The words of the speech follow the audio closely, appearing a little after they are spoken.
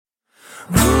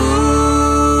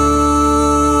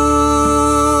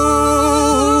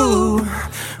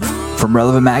From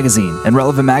Relevant Magazine and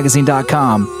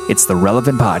RelevantMagazine.com, it's the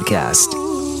Relevant Podcast.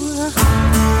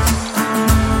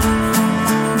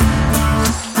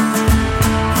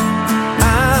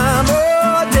 I'm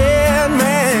a dead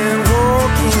man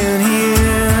walking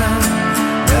here.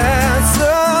 That's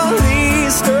the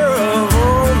least of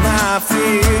all my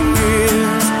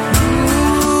fears.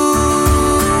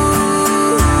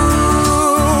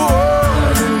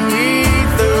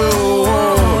 Underneath the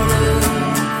water.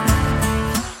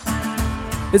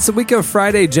 It's the week of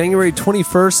Friday, January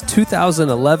 21st,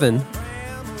 2011.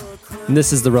 And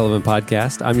this is the Relevant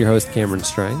Podcast. I'm your host, Cameron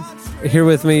Strang. Here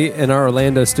with me in our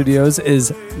Orlando studios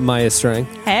is Maya Strang.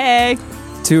 Hey.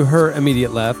 To her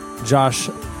immediate left, Josh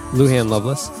Lujan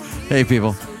Lovelace. Hey,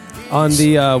 people. On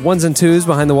the ones and twos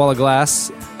behind the wall of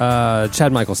glass,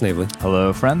 Chad Michael Snavely.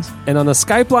 Hello, friends. And on the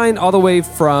Skype line all the way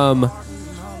from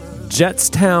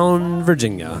Jetstown,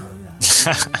 Virginia,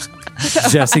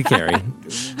 Jesse Carey.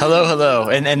 Hello.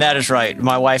 And that is right.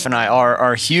 My wife and I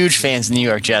are huge fans of the New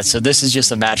York Jets, so this is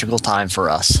just a magical time for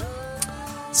us.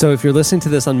 So if you're listening to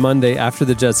this on Monday after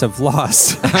the Jets have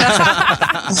lost,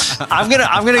 I'm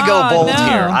gonna go bold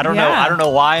here. I don't know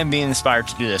why I'm being inspired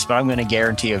to do this, but I'm gonna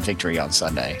guarantee a victory on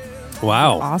Sunday.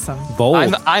 wow, Awesome.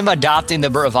 bold. I'm adopting the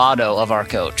bravado of our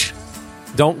coach.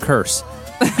 Don't curse.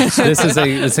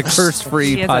 It's a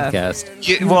curse-free She has a- podcast.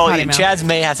 potty mouth. Chad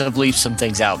may have to bleep some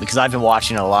things out because I've been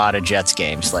watching a lot of Jets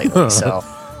games lately. So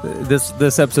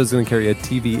This episode's going to carry a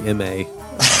TVMA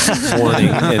warning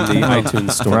in the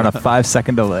iTunes store. We're on a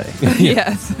 5-second delay.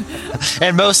 Yes.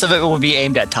 and most of it will be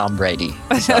aimed at Tom Brady.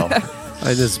 So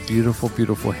And this beautiful,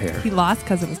 beautiful hair. He lost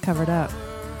because it was covered up.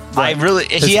 he had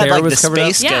hair like was the covered up?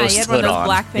 space Yeah, ghost he had one of hood those on.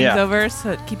 black things Yeah. over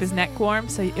so to keep his neck warm,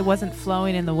 so it wasn't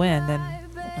flowing in the wind. And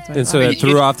that's what And so it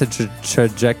threw off the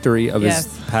trajectory of his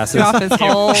passes. Threw off his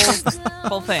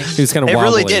whole thing. He was kind of It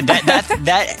wobbly. really did.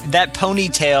 That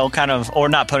ponytail kind of, or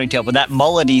not ponytail, but that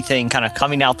mullety thing kind of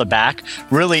coming out the back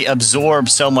really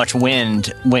absorbs so much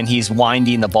wind when he's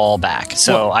winding the ball back.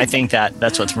 So I think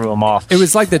that's what threw him off. It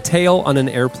was like the tail on an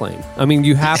airplane. I mean,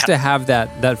 you have to have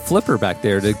that flipper back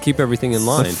there to keep everything in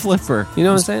line. Flipper. You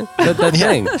know what I'm saying? That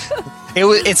thing.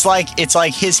 It's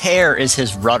like his hair is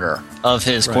his rudder of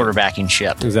his quarterbacking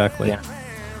ship. Exactly. Yeah.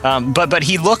 But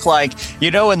he looked like,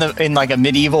 in like a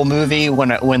medieval movie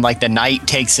when like the knight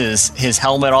takes his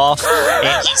helmet off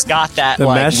and he's got that The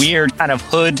like mesh? weird kind of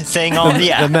hood thing on.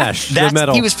 Yeah, The mesh, the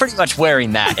metal. He was pretty much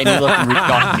wearing that, and he looked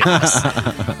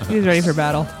ridiculous. He was ready for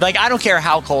battle. Like, I don't care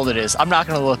how cold it is. I'm not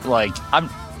going to look like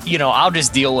I'll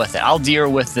just deal with it. I'll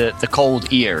deal with the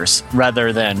cold ears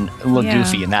rather than look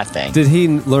goofy in that thing. Did he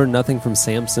learn nothing from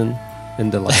Samson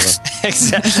and Delilah?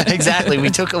 Exactly. We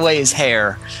took away his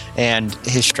hair, and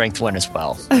his strength went as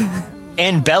well.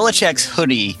 And Belichick's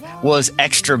hoodie was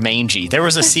extra mangy.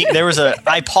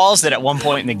 I paused it at one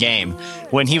point in the game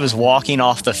when he was walking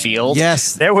off the field.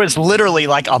 Yes. There was literally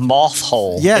like a moth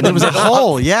hole. Yeah, in there the was a middle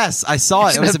hole. Yes, I saw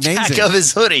it. It was in the amazing. back of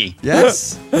his hoodie.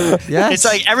 Yes. Yes. It's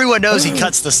like everyone knows he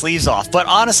cuts the sleeves off, but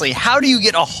honestly, how do you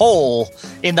get a hole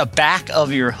in the back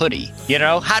of your hoodie?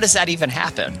 How does that even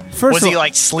happen? Was he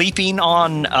like sleeping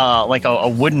on like a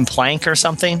wooden plank or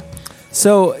something?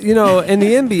 So, in the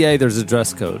NBA, there's a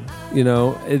dress code.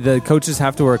 The coaches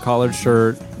have to wear a collared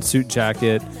shirt, suit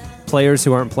jacket. Players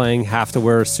who aren't playing have to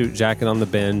wear a suit jacket on the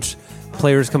bench.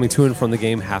 Players coming to and from the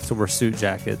game have to wear suit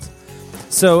jackets.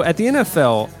 So at the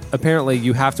NFL, apparently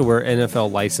you have to wear NFL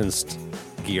licensed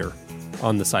gear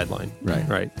on the sideline.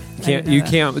 Right. You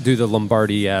can't do the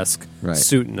Lombardi-esque Right.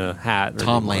 suit and a hat.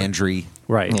 Tom anymore. Landry.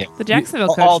 Right. Yeah. The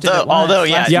Jacksonville coach did it once although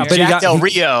last yeah, year. but Jack Del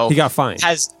Rio he got fined.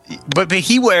 but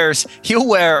he'll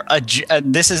wear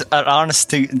this is an honest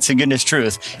to goodness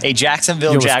truth, a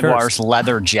Jacksonville You almost Jaguars cursed.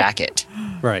 leather jacket.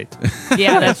 Right.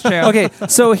 Yeah, that's true. Okay,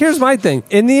 so here's my thing.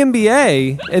 In the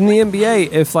NBA,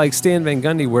 if like Stan Van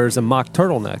Gundy wears a mock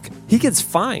turtleneck, he gets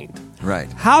fined.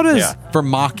 Right. How does For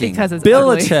mocking. Because it's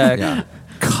ugly. Belichick Yeah.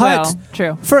 cut? Well,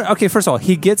 true. First of all,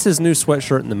 he gets his new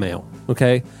sweatshirt in the mail.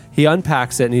 Okay, he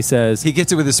unpacks it and he says, He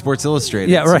gets it with his Sports Illustrated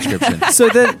 "Yeah, right." subscription. So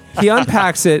then he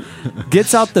unpacks it,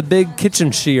 gets out the big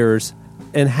kitchen shears,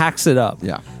 and hacks it up.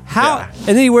 Yeah. How? Yeah. And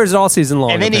then he wears it all season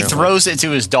long. And then he apparently. throws it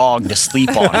to his dog to sleep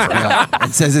on. Yeah.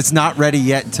 And says it's not ready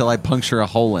yet until I puncture a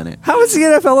hole in it. How is the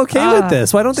NFL okay with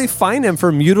this? Why don't they fine him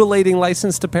for mutilating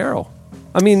licensed apparel?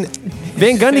 I mean,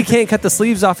 Van Gundy can't cut the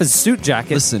sleeves off his suit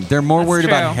jacket. Listen, they're more worried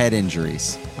true. about head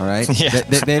injuries. All right, Yeah.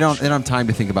 they don't have time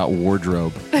to think about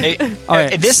wardrobe.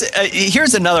 right.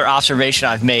 Here's another observation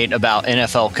I've made about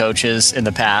NFL coaches in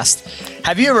the past.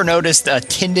 Have you ever noticed a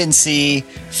tendency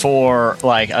for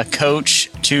like a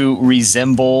coach to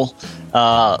resemble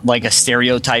like a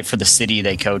stereotype for the city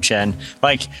they coach in.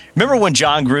 Like, remember when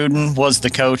John Gruden was the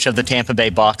coach of the Tampa Bay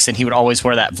Bucks, and he would always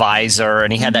wear that visor,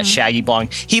 and he had that shaggy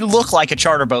blonde. He looked like a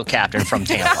charter boat captain from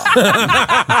Tampa.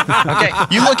 Okay,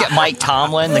 you look at Mike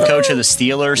Tomlin, the coach of the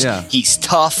Steelers. Yeah. He's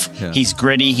tough. Yeah. He's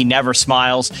gritty. He never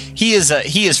smiles. He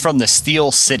is from the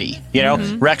Steel City. You know,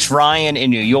 Rex Ryan in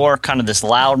New York, kind of this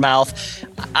loudmouth.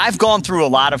 I've gone through a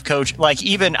lot of coach. Like,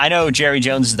 even I know Jerry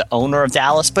Jones is the owner of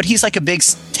Dallas, but he's like a big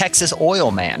Texas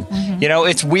oil man. You know,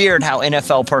 it's weird how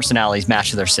NFL personalities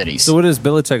match their cities. So what does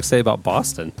Belichick say about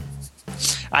Boston?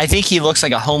 I think he looks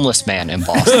like a homeless man in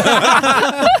Boston.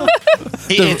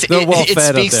 They're well it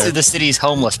fed up speaks there. to the city's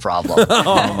homeless problem.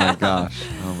 Oh my gosh.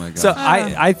 Oh my gosh. So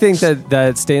I think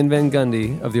that Stan Van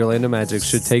Gundy of the Orlando Magic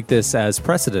should take this as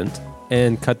precedent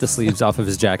and cut the sleeves off of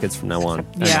his jackets from now on.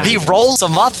 Yeah. He rolls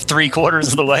them up 3/4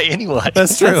 of the way anyway.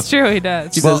 That's true. That's true. He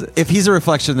does. well, if he's a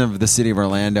reflection of the city of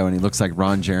Orlando and he looks like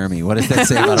Ron Jeremy, what does that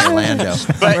say about Orlando?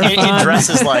 But it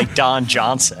dresses like Don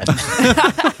Johnson.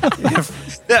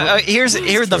 Here's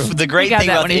the great He got thing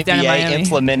that about when the he's down in NBA Miami.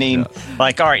 implementing,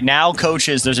 like, all right, now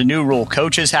coaches, there's a new rule.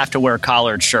 Coaches have to wear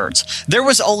collared shirts. There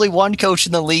was only one coach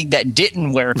in the league that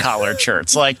didn't wear collared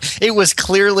shirts. Like, it was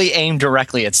clearly aimed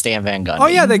directly at Stan Van Gundy. Oh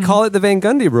yeah, they call it the Van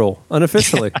Gundy rule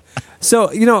unofficially. So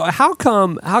how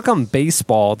come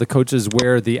baseball the coaches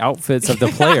wear the outfits of the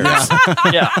players?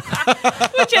 Yeah.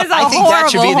 Which is a I think that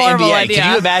should be the horrible NBA. idea.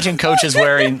 Can you imagine coaches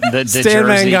wearing the Stan Van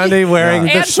jersey? Gundy wearing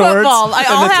the and shorts football. and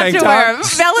I'll the have tank to top, wear 'em.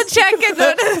 Belichick and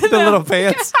the little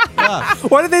pants.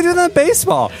 Why did they do that in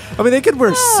baseball? I mean, they could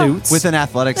wear suits. With an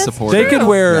athletic supporter. They could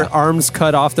wear Yeah. arms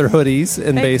cut off their hoodies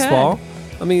in They baseball.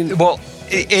 I mean, Well,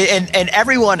 and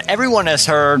everyone has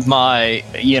heard my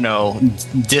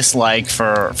dislike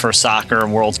for soccer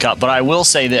and World Cup, but I will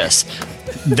say this: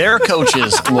 their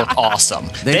coaches look awesome.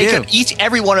 They do.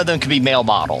 Every one of them could be male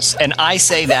models, and I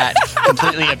say that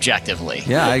completely objectively.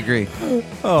 Yeah, I agree.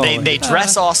 They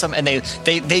dress awesome, and they just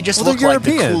Well, look they're like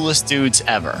the European. coolest dudes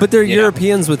ever. but they're you know?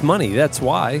 Europeans with money. That's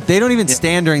why. They don't even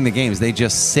stand during the games. They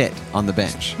just sit on the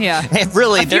bench. Yeah. And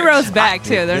really, A few rows back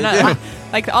too. They're not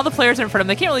like all the players are in front of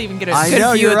them. They can't really even get a I good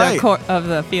know, view you're of right. of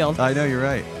the field. I know you're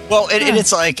right. Well, and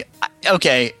it's like,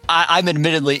 okay, I'm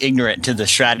admittedly ignorant to the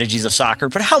strategies of soccer,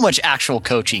 but how much actual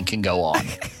coaching can go on?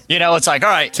 It's like, all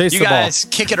right, Chase you the ball. guys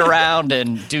kick it around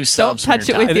and do subs. touch when it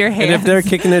you're with done. your And hands. if they're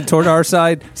kicking it toward our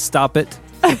side, stop it.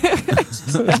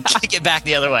 Kick it back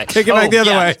the other way. Kick it back the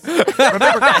other way.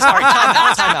 Remember, guys, all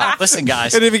right, time out. Listen,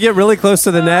 guys. And if you get really close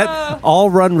to the net, all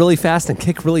run really fast and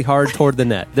kick really hard toward the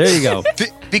net. There you go.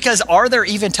 Because are there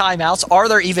even timeouts? Are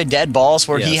there even dead balls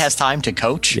where he Yes. has time to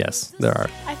coach? Yes, there are.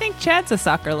 I think Chad's a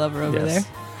soccer lover over Yes. there.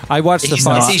 I watched the Is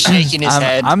final. he shaking his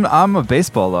head? I'm a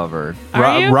baseball lover.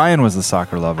 Are you? Ryan was a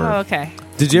soccer lover. Oh, okay.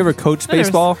 Did you ever coach there's-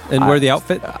 baseball and wear the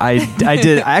outfit? I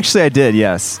did. Actually, I did.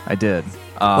 Yes, I did.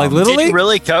 Like Little Did you League?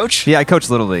 really coach? Yeah, I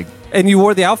coached Little League. And you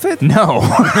wore the outfit? No,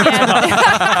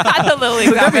 Yeah. The Lily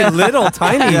That'd be outfit. little,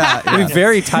 tiny. It'd be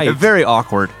very tight. very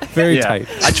awkward. Very Yeah. tight.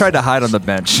 I tried to hide on the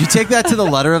bench. You take that to the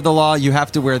letter of the law, you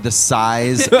have to wear the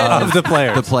size of the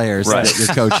players. the players Right. that you're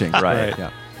coaching. Right. Yeah.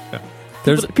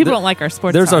 There's, People don't like our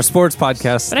sports. There's talk, our sports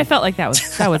podcast. but I felt like that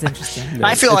was interesting.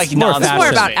 I feel like more non fashion. More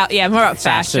about more about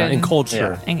fashion and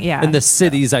culture. and, yeah, And the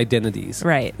city's identities.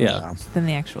 right. Yeah. Than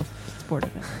the actual sport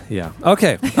of it. Yeah.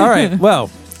 Okay. All right.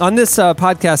 Well, on this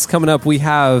podcast coming up, we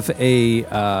have a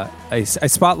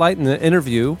spotlight and an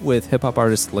interview with hip hop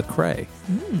artist Lecrae.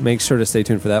 Make sure to stay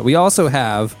tuned for that. We also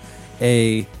have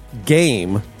a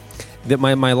game that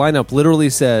my lineup literally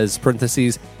says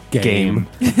parentheses game.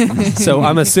 So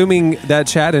I'm assuming that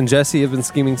Chad and Jesse have been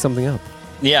scheming something up.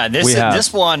 Yeah, We have.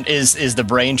 this one is the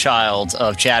brainchild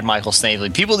of Chad Michael Snavely.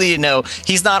 People need to know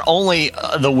he's not only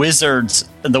the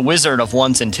wizard of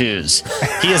ones and twos.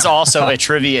 He is also a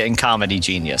trivia and comedy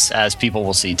genius, as people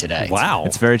will see today. Wow.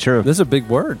 It's very true. Those are big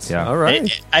words. Yeah. All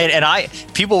right.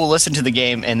 People will listen to the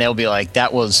game and they'll be like,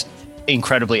 "That was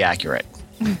incredibly accurate."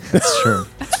 That's true.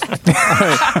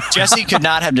 Jesse could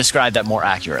not have described that more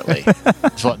accurately.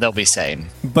 Is what they'll be saying.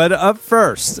 But up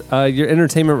first, your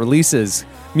entertainment releases.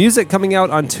 Music coming out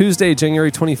on Tuesday, January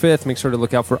 25th. Make sure to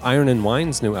look out for Iron and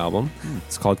Wine's new album.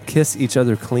 It's called Kiss Each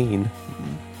Other Clean.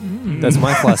 That's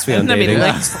my philosophy on Isn't that be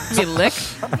dating. lick?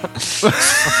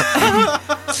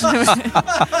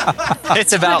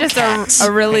 It's about Just cats.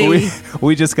 a really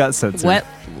We just got censored.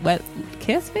 wet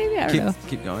kiss, maybe. I don't know.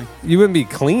 Keep going. You wouldn't be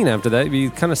clean after that. You'd be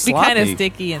kind of Be sloppy. kind of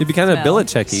sticky and You'd be kind of smell.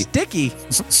 Belichicky. Sticky.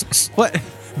 What?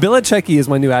 Belichicky is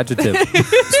my new adjective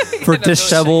for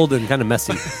disheveled and kind of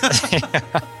messy.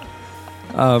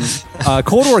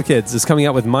 Cold War Kids is coming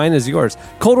out with Mine Is Yours.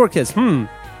 Cold War Kids,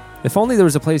 If only there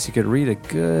was a place you could read a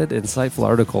good, insightful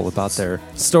article about their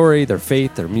story, their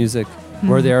faith, their music,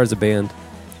 where they are as a band,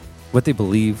 what they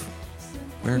believe.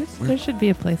 There should be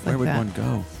a place like Where would that. one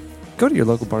go? Go to your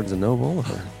local Barnes & Noble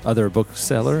or other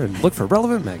bookseller and look for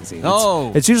Relevant Magazine.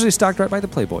 Oh. It's usually stocked right by the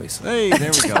Playboys. Hey,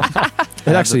 there we go.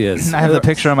 It actually is. I have the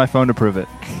picture on my phone to prove it.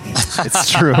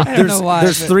 It's true. I don't know why.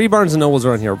 There's but- 3 Barnes & Nobles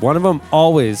around here. One of them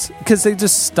always, because they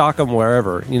just stock them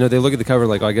wherever. You know, they look at the cover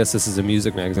like, oh, I guess this is a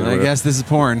music magazine. or I whatever. guess this is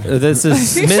porn. This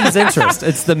is men's interest.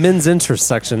 It's the men's interest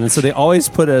section. And so they always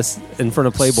put us in front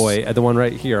of Playboy at the one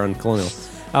right here on Colonial.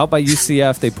 Out by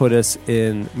UCF, they put us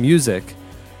in music.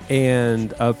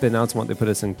 And up in Altamont, they put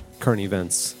us in current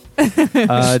events.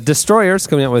 Destroyers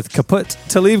coming out with Kaput.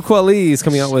 Talib Kweli is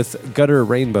coming out with Gutter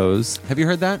Rainbows. Have you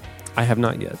heard that? I have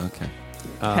not yet. Okay.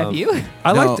 Have you?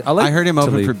 I heard him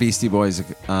open Talib. for Beastie Boys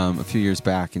a few years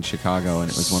back in Chicago, and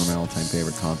it was one of my all-time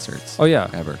favorite concerts. Oh, yeah.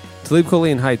 Ever. Talib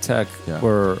Kweli and High Tech Yeah.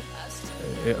 were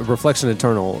Reflection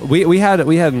Eternal. We had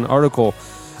an article.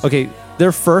 Okay,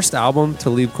 their first album,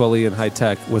 Talib Kweli and High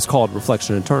Tech, was called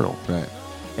Reflection Eternal. Right.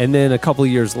 And then a couple of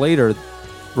years later,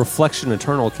 Reflection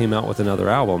Eternal came out with another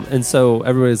album. And so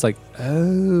everybody's like,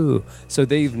 oh. So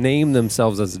they've named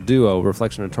themselves as a duo,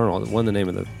 Reflection Eternal. It won the name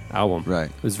of the album. Right.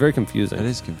 It was very confusing. That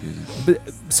is confusing.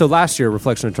 But, so last year,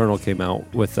 Reflection Eternal came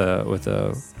out with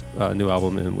a new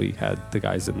album, and we had the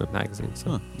guys in the magazine.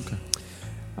 So,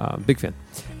 Okay. big fan.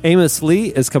 Amos Lee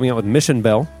is coming out with Mission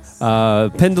Bell.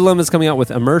 Pendulum is coming out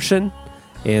with Immersion.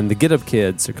 And the Get Up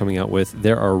Kids are coming out with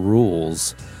There Are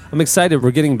Rules. I'm excited.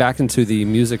 We're getting back into the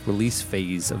music release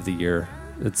phase of the year.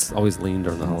 It's always lean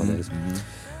during the holidays.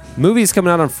 Movies coming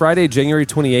out on Friday, January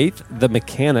 28th. The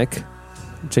Mechanic.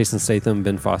 Jason Statham,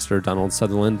 Ben Foster, Donald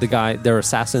Sutherland. They're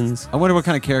assassins. I wonder what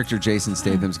kind of character Jason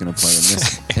Statham's going to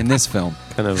play in this film.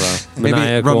 Kind of Maybe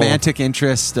maniacal. romantic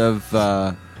interest of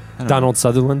I don't Donald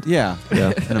Sutherland. know. Yeah.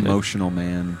 Yeah. An emotional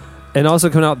man. And also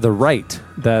coming out The Right,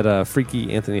 that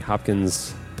freaky Anthony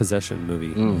Hopkins possession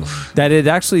movie. That it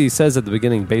actually says at the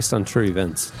beginning, based on true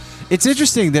events. It's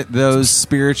interesting that those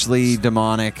spiritually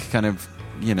demonic kind of,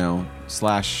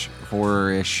 slash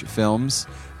horror-ish films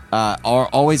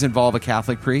always involve a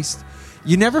Catholic priest.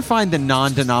 You never find the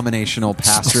non-denominational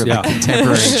pastor of a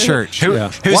contemporary church. Yeah.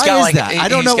 Who's Why got is like that? I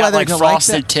don't he's know got whether like to like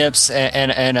frosted that. tips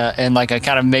and like a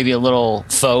kind of maybe a little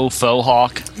faux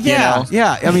hawk. Yeah, You know?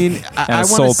 yeah. I mean, I a want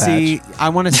soul to see. I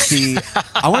want to see.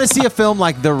 I want to see a film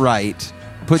like The Right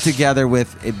put together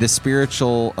with the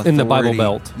spiritual authority, In the Bible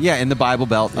Belt. Yeah, in the Bible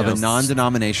Belt of a Yes.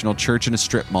 non-denominational church in a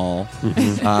strip mall.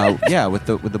 Yeah, with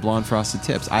the blonde frosted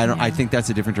tips. I think that's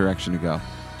a different direction to go.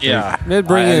 Yeah, It'd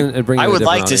bring in a I would different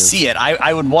like to audience. see it.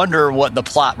 I would wonder what the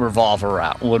plot would revolve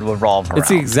around. It's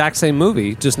the exact same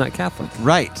movie, just not Catholic.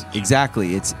 Right,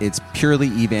 exactly. It's purely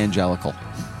evangelical,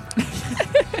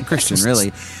 Christian,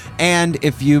 really. And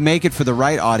if you make it for the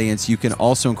right audience, you can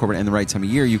also incorporate in the right time of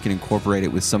year. You can incorporate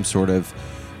it with some sort of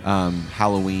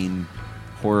Halloween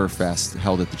horror fest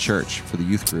held at the church for the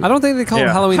youth group. I don't think they call them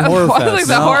Yeah. Halloween Horror Why Fest. like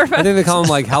the horror I think they call them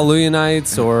like Hallelujah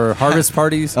Nights or Harvest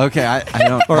Parties. Okay, I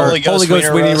don't. Or Holy Ghost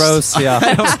Weenie Wiener Roast. Yeah.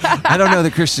 I don't know the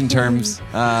Christian terms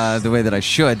the way that I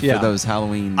should Yeah. for those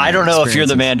Halloween. I don't know if you're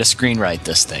the experiences. man to screenwrite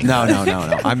this thing. No.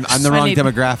 I'm the I wrong need-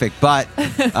 demographic. But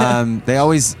they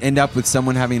always end up with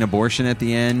someone having an abortion at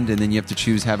the end, and then you have to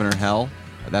choose heaven or hell.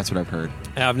 That's what I've heard.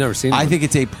 I've never seen I one. think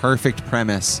it's a perfect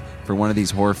premise for one of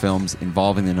these horror films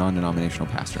involving the non-denominational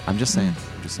pastor. I'm just saying.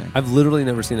 I've literally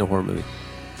never seen a horror movie.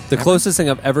 The closest thing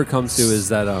I've ever come to is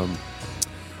that M.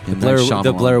 Night the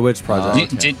Shyamalan. Blair Witch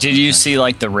Project. Oh, okay. Did you see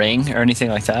like The Ring or anything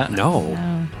like that? No.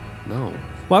 No.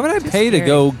 Why would I pay to scary.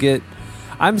 go get...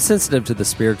 I'm sensitive to the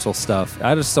spiritual stuff.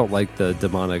 I just don't like the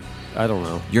demonic... I don't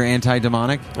know. You're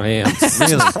anti-demonic? I am.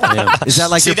 Really? I am. Is that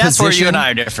like See, your that's position? where you and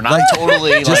I are different. I'm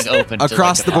totally Just like open to,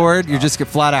 across like, the board. You're just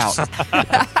flat out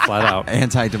Flat out.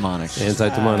 anti-demonic.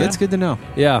 Anti-demonic. It's good to know.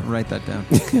 Yeah. I'll write that down.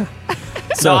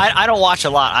 So, No, I don't watch a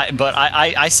lot, but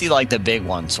I see like the big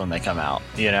ones when they come out.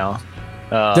 You know,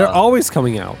 they're always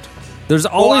coming out. There's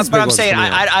well, always but big I'm ones saying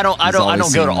coming out. I don't He's always go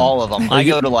seen to them. all of them. I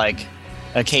you- go to like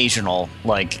occasional,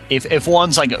 like if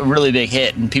one's like a really big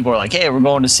hit and people are like, hey, we're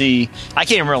going to see. I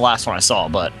can't remember the last one I saw,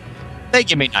 but they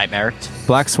give me nightmares.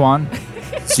 Black Swan.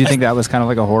 Do you think that was kind of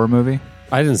like a horror movie?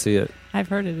 I didn't see it. I've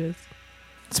heard it is.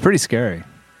 It's pretty scary.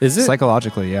 Is it?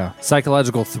 Psychologically, yeah.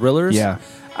 Psychological thrillers? Yeah.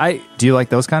 I Do you like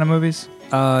those kind of movies?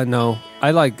 no.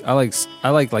 I like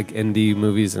indie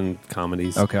movies and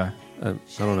comedies. Okay. I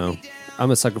don't know. I'm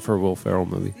a sucker for a Will Ferrell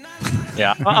movie.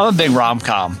 Yeah, I'm a big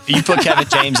rom-com. You put Kevin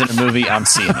James in a movie, I'm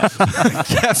seeing it.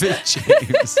 Kevin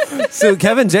James. So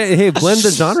hey, blend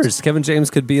the genres. Kevin James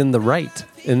could be in The Right,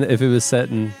 if it was set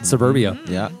in suburbia.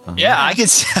 Yeah. Yeah, I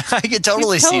could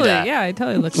totally see that. Yeah, I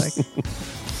totally look like.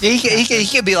 He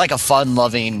could be like a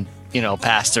fun-loving,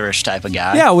 pastor-ish type of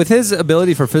guy. Yeah, with his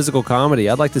ability for physical comedy,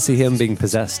 I'd like to see him being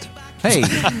possessed. Hey,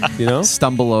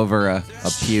 Stumble over a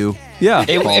pew. Yeah.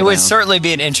 It would certainly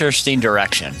be an interesting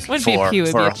direction. Wouldn't be a pew,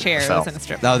 it would be a chair. It wasn't a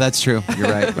strip. No, that's true. You're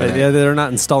right. Right. Yeah, they're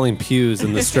not installing pews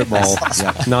in the strip mall,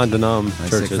 non-denom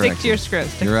churches. Stick to your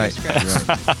script. You're right.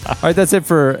 All right, that's it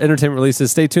for entertainment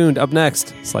releases. Stay tuned. Up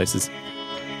next, Slices. Shake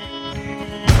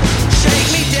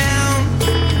me down,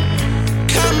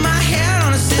 cut my head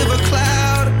on a silver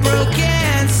cloud, a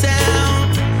broken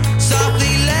sound,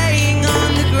 softly laying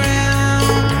on the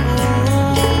ground.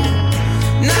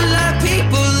 Not a lot of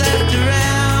people left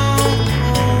around.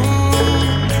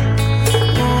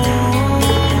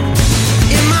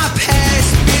 In my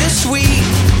past, bittersweet,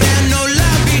 found no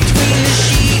love between the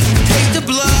sheets. Taste of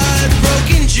blood,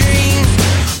 broken dreams,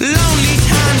 lonely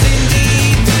times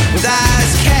indeed, with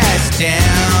eyes cast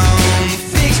down,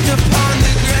 fixed upon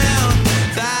the ground,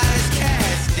 with eyes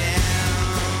cast down.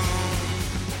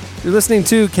 You're listening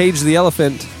to Cage the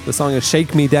Elephant. The song is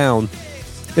Shake Me Down.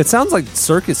 It sounds like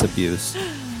circus abuse.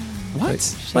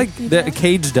 What? Like the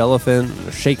caged elephant,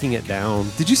 shaking it down.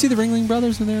 Did you see the Ringling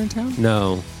Brothers when they were in town?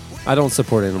 No, I don't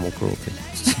support animal cruelty.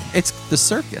 It's the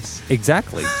circus.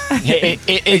 Exactly.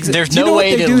 There's Do you know no what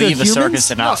way they to do to leave a circus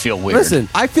humans? and not feel weird. Listen,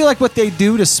 I feel like what they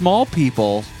do to small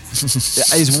people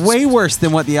is way worse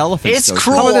than what the elephants It's go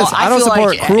through. cruel. How about this? I don't feel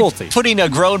support like cruelty. Putting a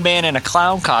grown man in a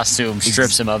clown costume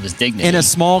strips him of his dignity. In a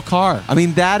small car. I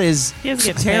mean, that is He has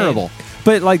to get terrible.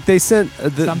 but like they sent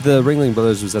the Something. Ringling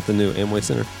Brothers was at the new Amway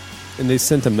Center, and they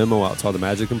sent a memo out to all the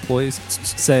Magic employees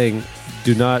saying,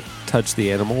 "Do not touch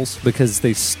the animals because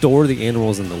they store the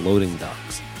animals in the loading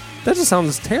docks." That just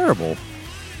sounds terrible.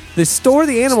 They store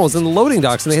the animals in the loading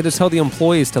docks, and they had to tell the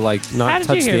employees to How not did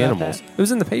touch you the hear about animals. that? It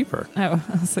was in the paper. Oh,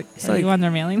 I was like, are like- you on their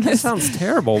mailing That list? sounds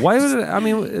terrible. Why would it? I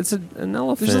mean, it's an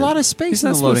elephant. There's a lot of space He's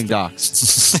in not the loading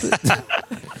supposed docks.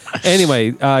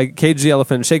 Anyway, Cage the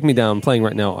Elephant, Shake Me Down, playing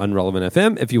right now on Relevant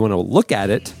FM. If you want to look at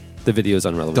it, the video's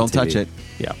on Relevant Don't TV. touch it.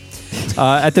 Yeah.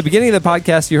 At the beginning of the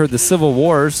podcast, you heard the Civil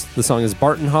Wars. The song is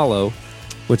Barton Hollow,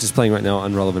 which is playing right now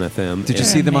on Relevant FM. Did you And-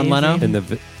 see them on Leno? Amazing.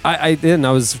 And I didn't.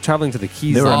 I was traveling to the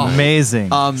Keys. They were that night. amazing.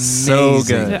 So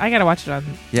Amazing. good. I gotta watch it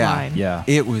Yeah. online. Yeah.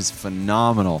 It was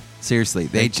phenomenal. Seriously,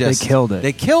 they They killed it.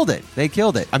 They killed it. They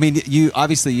killed it. I mean, you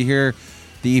hear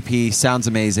the EP sounds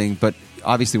amazing, but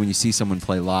obviously when you see someone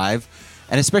play live,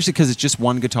 and especially because it's just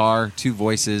one guitar, two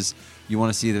voices, you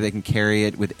want to see that they can carry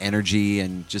it with energy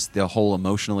and just the whole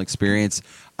emotional experience.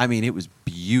 I mean, it was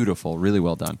beautiful. Really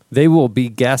well done. They will be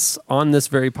guests on this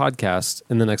very podcast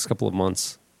in the next couple of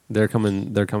months. They're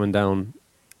coming down.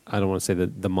 I don't want to say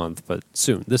the month, but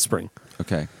soon, this spring.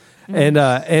 Okay.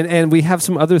 And we have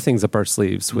some other things up our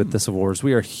sleeves with the Civil Wars.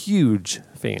 We are huge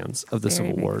fans of the Very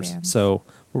Civil big Wars, fans. so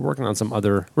we're working on some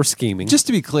other. We're scheming. Just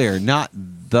to be clear, not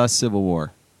the Civil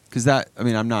War, because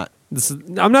I'm not.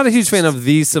 I'm not a huge fan of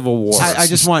the Civil War. I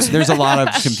just want. There's a lot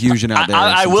of confusion out there.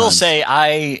 I will sometimes.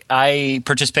 say I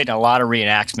participate in a lot of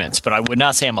reenactments, but I would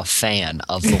not say I'm a fan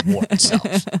of the war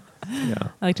itself. yeah.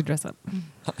 I like to dress up.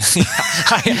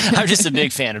 I'm just a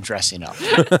big fan of dressing up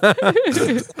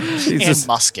He's and just,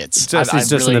 muskets. he's I'm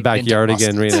just in really the backyard into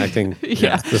again, muskets.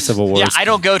 reenacting the Civil Wars. Yeah, I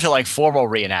don't go to like formal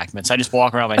reenactments. I just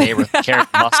walk around my neighborhood carrying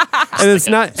muskets. and it's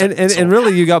not, and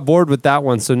really, you got bored with that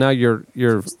one, so now you're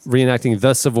reenacting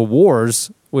the Civil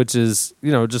Wars, which is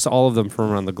just all of them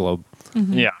from around the globe.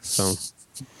 Yeah. So,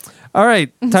 all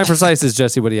right, time for slices,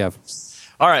 Jesse. What do you have?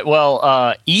 All right. Well,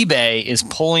 eBay is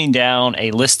pulling down a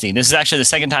listing. This is actually the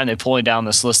second time they're pulling down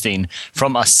this listing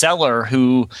from a seller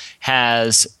who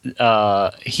has.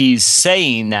 He's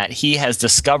saying that he has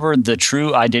discovered the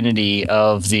true identity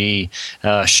of the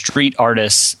street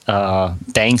artist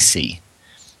Banksy.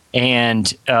 And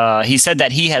he said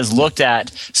that he has looked at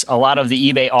a lot of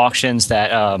the eBay auctions that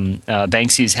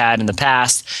Banksy's had in the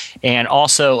past and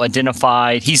also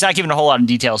identified – he's not giving a whole lot of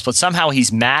details, but somehow he's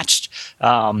matched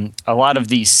a lot of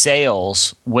these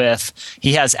sales with –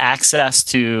 he has access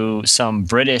to some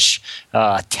British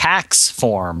tax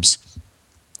forms.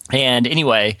 And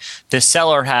anyway, the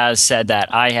seller has said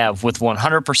that I have, with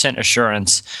 100%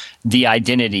 assurance, the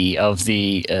identity of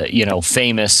the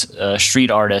famous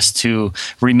street artist who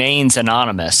remains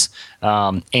anonymous,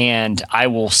 and I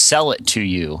will sell it to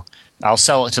you. I'll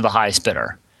sell it to the highest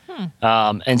bidder.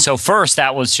 And so first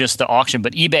that was just the auction,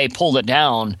 but eBay pulled it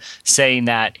down, saying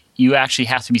that you actually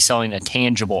have to be selling a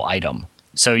tangible item.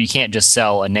 So you can't just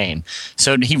sell a name.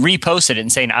 So he reposted it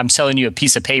and saying, I'm selling you a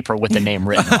piece of paper with the name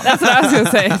written on it. That's what I was going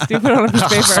to say. Do put it on a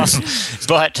piece of paper.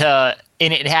 But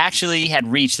and it actually had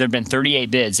reached. There have been 38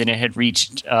 bids, and it had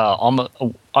reached almost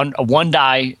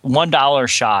 $1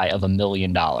 shy of $1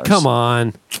 million. Come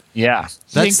on. Yeah,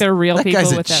 You think they're real people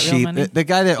guy's with that cheap. real money? The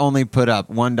guy that only put up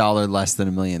 $1 less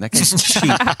than $1 million. That guy's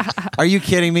cheap. Are you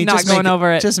kidding me? Not just going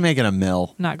over it. Just making a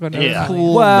mill. Not going to Yeah.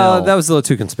 Cool Well, mill. that was a little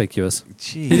too conspicuous.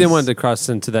 Jeez. He didn't want to cross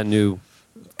into that new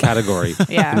category.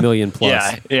 Yeah. $1 million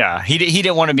plus. yeah. He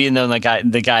didn't want to be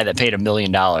the guy that paid $1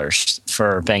 million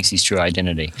for Banksy's true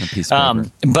identity. A piece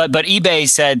of paper. But eBay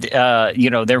said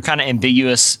they were kind of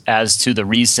ambiguous as to the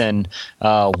reason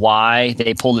why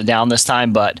they pulled it down this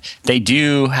time, but they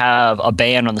do have a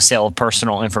ban on the sale of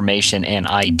personal information and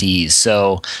IDs.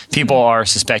 So people are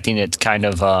suspecting it's kind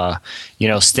of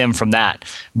stem from that.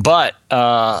 But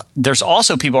there's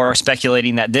also people are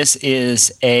speculating that this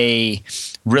is a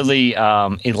really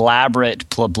elaborate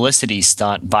publicity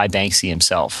stunt by Banksy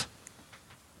himself.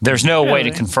 There's no way to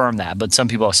Really? confirm that, but some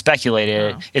people have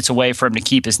speculated it's a way for him to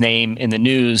keep his name in the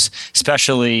news,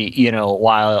 especially,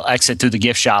 while Exit Through the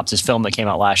Gift Shops, his film that came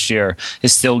out last year,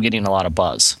 is still getting a lot of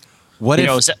buzz. What if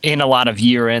It's in a lot of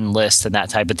year-end lists and that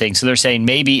type of thing. So they're saying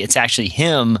maybe it's actually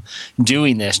him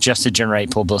doing this just to generate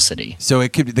publicity. So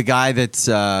it could be the guy that's.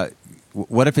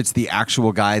 What if it's the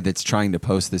actual guy that's trying to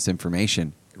post this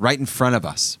information right in front of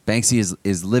us? Banksy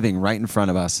is living right in front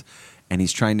of us, and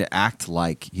he's trying to act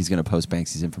like he's going to post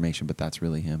Banksy's information, but that's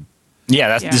really him.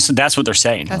 Yeah, that's what they're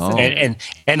saying. That's the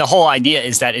And the whole idea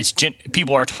is that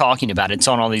people are talking about it. It's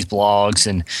on all these blogs,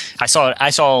 and I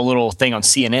saw a little thing on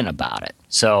CNN about it.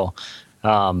 So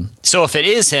if it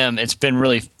is him, it's been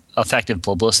really effective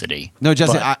publicity. No,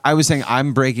 Justin, But- I was saying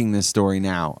I'm breaking this story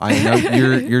now. I know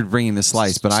you're bringing the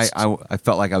slice, but I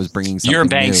felt like I was bringing something You're new.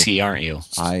 Banksy, aren't you?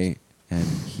 I am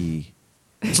he.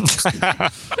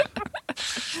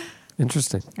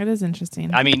 Interesting. It is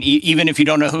interesting. I mean, even if you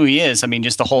don't know who he is, I mean,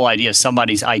 just the whole idea of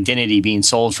somebody's identity being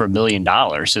sold for $1 million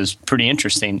is pretty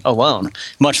interesting alone,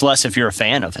 much less if you're a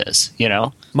fan of his,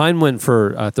 Mine went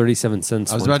for 37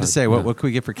 cents. I was one about to time. say, what can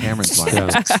we get for Cameron's line?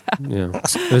 Yeah. Yeah.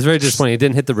 It was very disappointing. It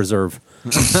didn't hit the reserve.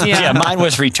 Yeah, mine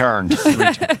was returned.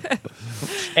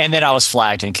 And then I was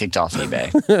flagged and kicked off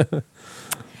eBay.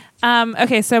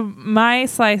 Okay, so my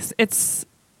slice,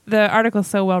 the article's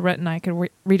so well written I could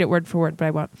read it word for word, but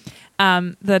I won't.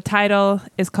 The title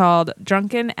is called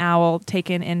Drunken Owl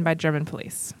Taken In by German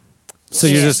Police. So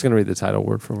you're just going to read the title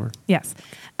word for word. Yes.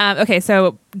 Okay,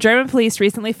 so German police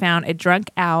recently found a drunk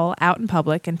owl out in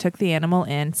public and took the animal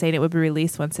in, saying it would be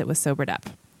released once it was sobered up.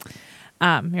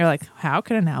 You're like, how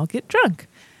can an owl get drunk?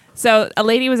 So a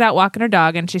lady was out walking her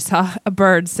dog and she saw a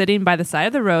bird sitting by the side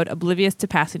of the road, oblivious to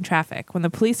passing traffic. When the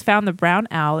police found the brown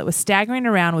owl, it was staggering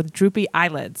around with droopy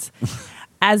eyelids.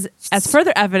 As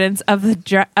further evidence of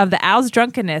the owl's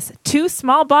drunkenness, 2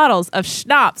 small bottles of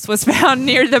schnapps was found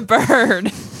near the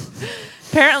bird.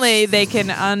 Apparently, they can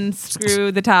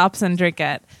unscrew the tops and drink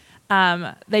it.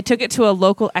 They took it to a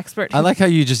local expert. I like how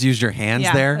you just used your hands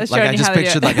Yeah, there. that's Like showing I you just how to do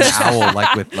pictured it. like an owl,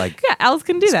 like with like Yeah, owls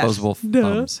can do that. disposable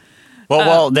thumbs.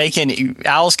 Well,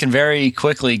 owls can very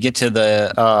quickly get to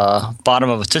the bottom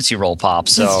of a Tootsie Roll pop.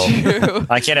 So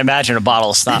I can't imagine a bottle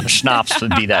of schnapps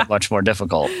would be that much more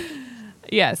difficult.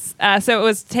 Yes. So it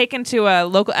was taken to a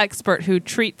local expert who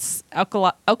treats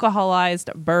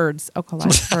alcoholized birds.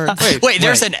 Wait,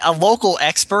 there's a local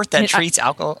expert that treats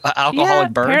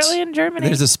alcoholic birds? Apparently in Germany.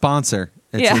 There's a sponsor.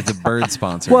 It's a bird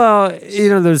sponsor. Well,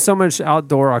 there's so much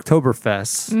outdoor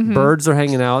Oktoberfest. Mm-hmm. Birds are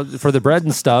hanging out for the bread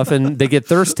and stuff, and they get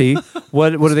thirsty.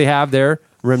 What do they have there?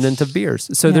 Remnant of beers.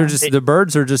 So they're just the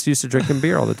birds are just used to drinking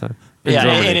beer all the time. in Yeah,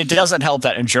 Germany. and it doesn't help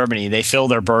that in Germany they fill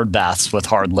their bird baths with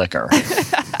hard liquor.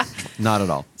 Not at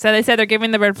all. So they said they're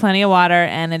giving the bird plenty of water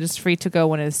and it is free to go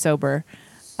when it is sober.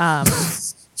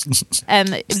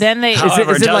 And then they...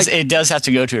 However, is it it does have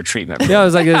to go to a treatment. Yeah, I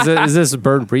was like, is this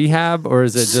bird rehab or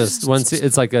is it just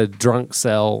it's like a drunk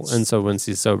cell, and so once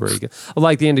he's sober, he can,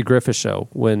 like the Andy Griffith show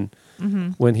when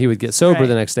he would get sober Right.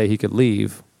 the next day he could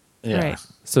leave. Yeah. Right.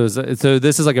 So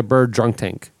this is like a bird drunk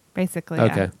tank. Basically,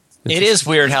 Okay. yeah. It is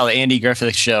weird how the Andy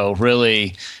Griffith show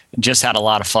really just had a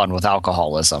lot of fun with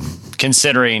alcoholism,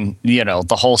 considering, the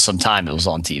wholesome time it was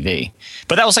on TV.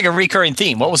 But that was like a recurring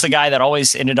theme. What was the guy that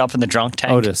always ended up in the drunk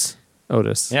tank?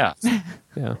 Otis. Yeah.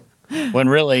 Yeah. When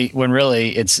really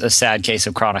it's a sad case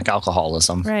of chronic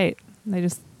alcoholism. Right. They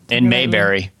just... In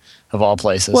Mayberry, of all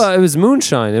places. Well, it was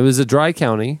moonshine. It was a dry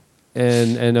county,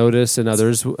 and Otis and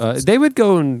others they would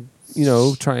go and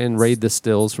try and raid the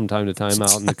stills from time to time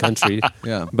out in the country.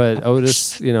 Yeah. But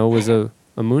Otis, was a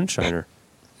moonshiner.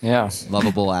 yeah.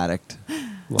 Lovable addict.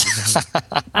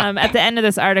 At the end of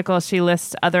this article, she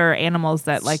lists other animals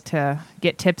that like to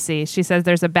get tipsy. She says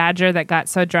there's a badger that got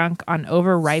so drunk on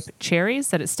overripe cherries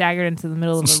that it staggered into the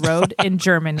middle of the road in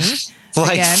Germany.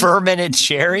 Like Again. fermented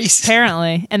cherries.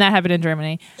 Apparently, and that happened in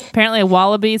Germany. Apparently,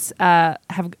 wallabies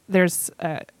there's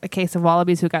a case of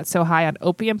wallabies who got so high on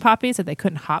opium poppies that they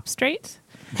couldn't hop straight.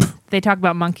 They talk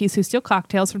about monkeys who steal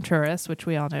cocktails from tourists, which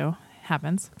we all know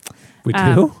happens. We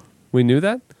do? We knew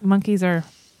that? Monkeys are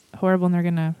horrible, and they're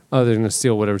gonna. Oh, they're going to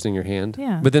steal whatever's in your hand?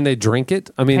 Yeah. But then they drink it?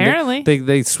 I mean, Apparently.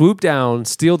 they swoop down,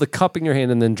 steal the cup in your hand,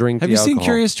 and then drink Have the you alcohol. seen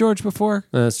Curious George before?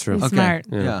 That's true. He's smart.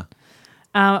 Yeah.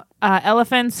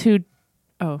 Elephants who.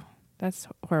 Oh, that's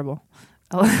horrible.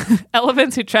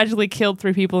 Elephants who tragically killed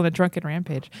 3 people in a drunken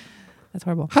rampage. That's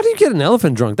horrible. How do you get an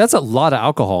elephant drunk? That's a lot of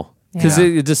alcohol. Because Yeah.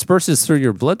 it disperses through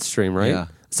your bloodstream, right? Yeah.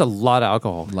 It's a lot of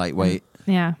alcohol. Lightweight.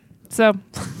 Yeah. So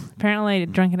apparently,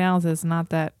 drunken owls is not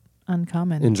that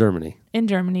uncommon In Germany. in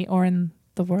Germany or in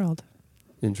the world.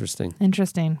 Interesting.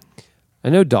 Interesting. I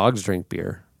know dogs drink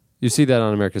beer. You see that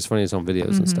on America's Funniest Home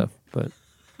Videos and stuff. But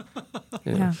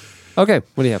Yeah. okay,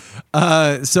 what do you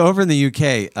have? So over in the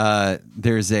UK,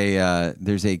 there's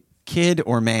a kid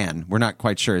or man, we're not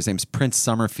quite sure. His name's Prince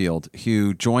Summerfield,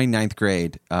 who joined 9th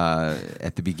grade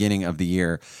at the beginning of the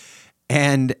year.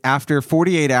 And after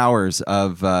 48 hours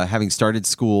of having started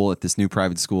school at this new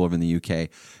private school over in the UK,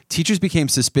 teachers became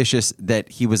suspicious that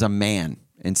he was a man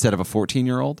instead of a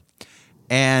 14-year-old.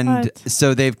 And What?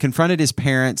 so they've confronted his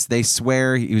parents. They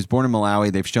swear he was born in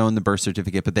Malawi. They've shown the birth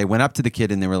certificate, but they went up to the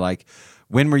kid and they were like,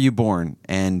 "When were you born?"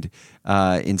 And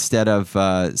instead of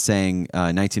saying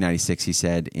 1996, he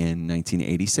said in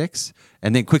 1986,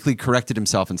 and then quickly corrected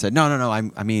himself and said, "No, I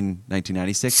mean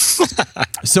 1996."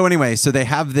 So anyway, so they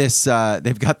have this.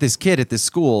 They've got this kid at this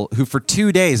school who, for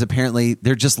 2 days, apparently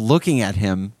they're just looking at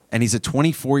him, and he's a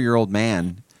 24-year-old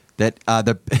man that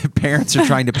the parents are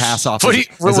trying to pass off. What do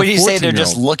as a you say? They're 14-year-old.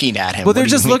 just looking at him. Well, they're What do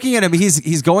you just mean? looking at him.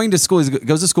 He's going to school. He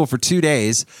goes to school for 2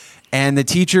 days, and the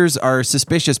teachers are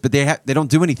suspicious, but they don't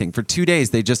do anything for 2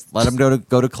 days. They just let him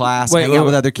go to class, hang out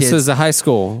with other kids. This is a high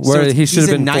school where So he should have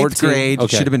he's in been 9th 14. grade.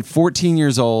 Okay. Should have been 14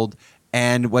 years old.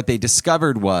 And what they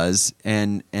discovered was,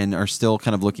 and are still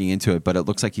kind of looking into it, but it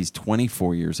looks like he's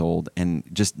 24 years old and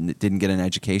just didn't get an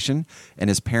education. And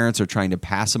his parents are trying to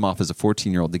pass him off as a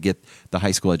 14-year-old to get the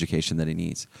high school education that he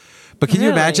needs. But can you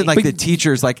Really? imagine, like, the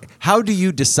teachers, like, how do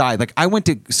you decide? Like, I went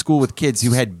to school with kids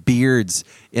who had beards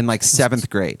in, like, 7th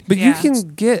grade. But you Yeah. can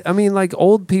get, I mean, like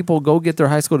old people go get their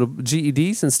high school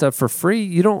GEDs and stuff for free.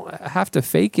 You don't have to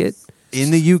fake it.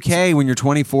 In the UK, when you're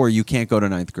 24, you can't go to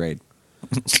 9th grade.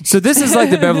 So this is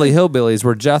like the Beverly Hillbillies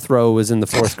where Jethro was in the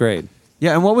 4th grade.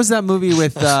 Yeah, and what was that movie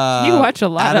with You watch a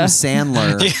lot Adam of-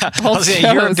 Sandler? Yeah, I Whole was saying,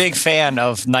 you're a shows. big fan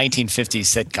of 1950s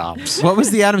sitcoms. What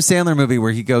was the Adam Sandler movie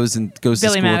where he goes to Billy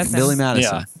school with Madison. Billy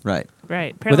Madison? Yeah. Right.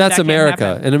 Right. But Apparently that's that can't America.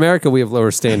 happen. In America, we have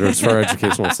lower standards for our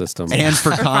educational system. And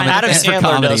for comedy. Adam and for Sandler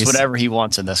comedies. does whatever he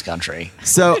wants in this country.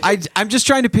 So I'm just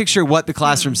trying to picture what the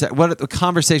classroom said, what the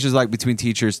conversations like between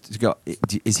teachers to go.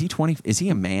 Is he 20? Is he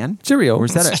a man? Cheerio. Or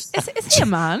is that a? Is he a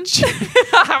man?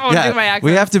 I won't do my accent.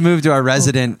 we have to move to our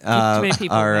resident, many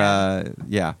people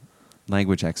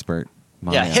language expert.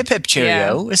 Maya. Yeah, hip hip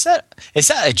cheerio. Is that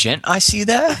a gent I see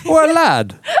there? Or a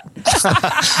lad.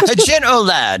 A gent or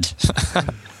lad?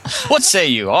 What say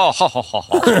you? Oh, ho, ho, ho,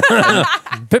 ho.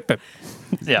 Pip, pip.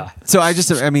 Yeah. So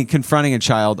I mean, confronting a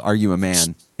child, are you a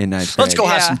man in 9th grade? Let's go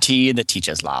have Yeah. some tea in the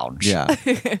teacher's lounge. Yeah.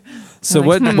 So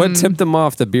what tipped them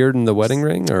off? The beard and the wedding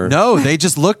ring? Or No, they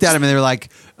just looked at him and they were like,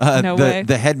 No way.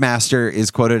 the headmaster is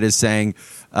quoted as saying,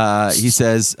 he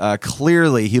says,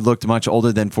 clearly he looked much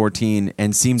older than 14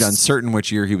 and seemed uncertain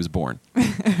which year he was born.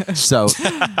 So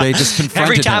they just confronted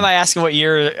Every time him. I ask him what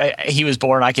year he was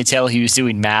born, I could tell he was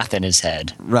doing math in his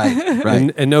head. Right,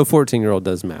 right. And no 14-year-old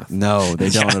does math. No, they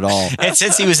don't at all. And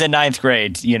since he was in 9th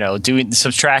grade,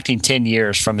 subtracting 10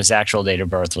 years from his actual date of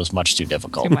birth was much too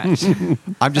difficult. Too much.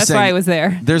 I'm just That's why I saying, was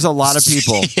there. there's a lot of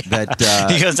people that,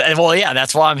 Because, well, yeah,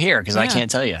 that's why I'm here, because I Yeah.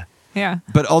 can't tell you. Yeah.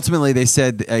 but ultimately they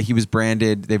said they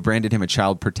branded him a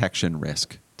child protection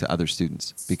risk to other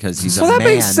students because he's a Well, that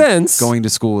man makes sense. going to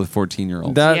school with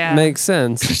 14-year-olds. That Yeah. makes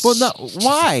sense. Well, no,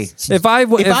 why? If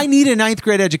I need a 9th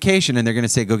grade education and they're going to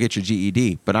say, go get your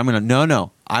GED, but I'm going to,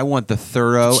 no. I want the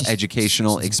thorough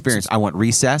educational experience. I want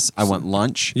recess. I want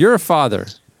lunch. you're a father,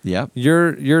 Yep.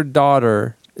 your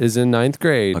daughter is in 9th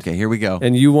grade, Okay, here we go.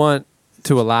 and you want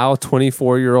to allow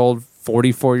 24-year-old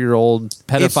 44-year-old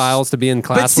pedophiles to be in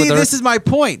class But see, with her. this is my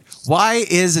point. Why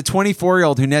is a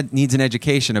 24-year-old who needs an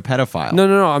education a pedophile?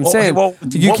 No. I'm saying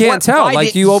you can't tell.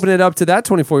 Like you open it up to that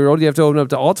 24-year-old, you have to open it up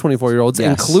to all 24-year-olds, Yes.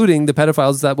 including the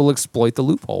pedophiles that will exploit the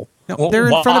loophole. No, they're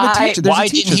in front of a teacher. There's Why a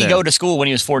teacher didn't he there. go to school when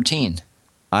he was 14?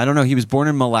 I don't know. He was born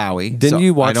in Malawi. Didn't so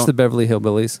you I watch don't- the Beverly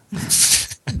Hillbillies?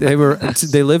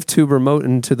 They lived too remote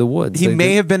into the woods. He They may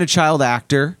did- have been a child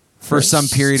actor for some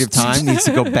period of time. Needs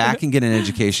to go back and get an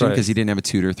education Right. because he didn't have a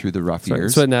tutor through the rough Sorry,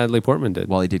 years That's what Natalie Portman did.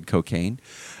 while he did cocaine.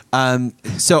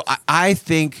 So I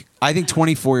think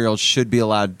 24-year-olds should be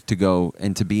allowed to go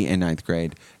and to be in ninth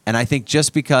grade. And I think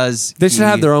just because They should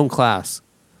have their own class.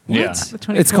 Yeah.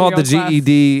 It's called the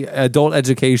GED Adult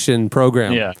Education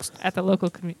Program. Yeah. At the local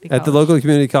community At the local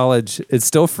community college. It's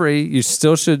still free. You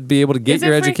still should be able to get Is it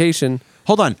your free? education.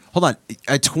 Hold on.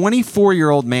 A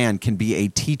 24-year-old man can be a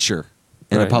teacher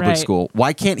in a Right. public Right. school.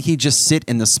 Why can't he just sit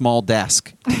in the small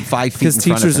desk 5 feet Because in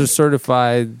front of teachers him? are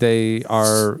certified. They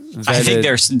are vetted. I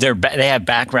think they have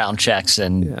background checks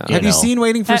and Yeah. Have you seen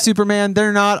Waiting for Superman?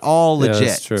 They're not all legit. Yeah,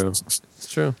 that's true. It's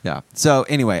true. Yeah. So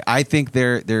anyway, I think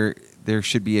there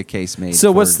should be a case made. So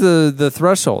for- what's the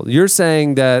threshold? You're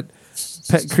saying that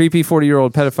creepy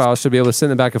 40-year-old pedophiles should be able to sit in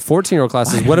the back of 14-year-old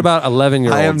classes. What about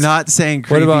 11-year-olds? I am not saying What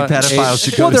creepy about pedophiles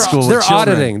should go well, to school they're with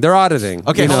children. auditing. They're auditing.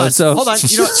 Okay, you know, hold on. So Hold on.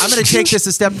 You know what? I'm going to take this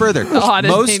a step further.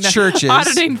 Most churches.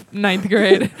 auditing ninth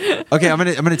grade. Okay, I'm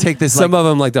going to take this. Some like, of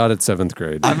them like to audit 7th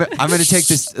grade. I'm going to take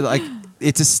this like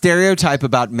it's a stereotype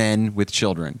about men with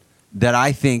children that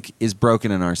I think is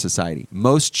broken in our society.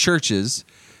 Most churches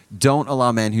don't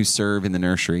allow men who serve in the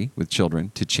nursery with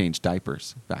children to change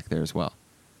diapers back there as well.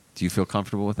 Do you feel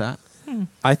comfortable with that?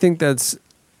 I think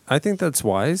that's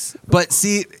wise. But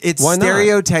see, it's Why not?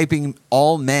 stereotyping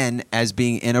all men as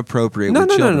being inappropriate with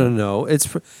children. No.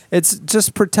 It's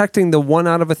just protecting the 1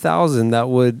 out of 1,000 that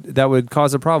would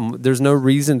cause a problem. There's no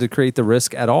reason to create the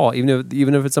risk at all,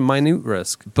 even if it's a minute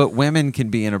risk. But women can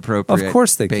be inappropriate. Of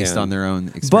course they based can. on their own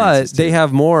experiences. But they too.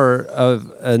 have more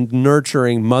of a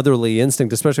nurturing motherly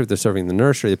instinct, especially if they're serving in the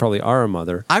nursery. They probably are a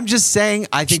mother. I'm just saying,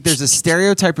 I think there's a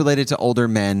stereotype related to older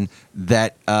men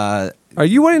that. Are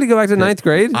you wanting to go back to 9th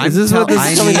grade? I'm Is this what this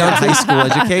I is coming need a down high to? school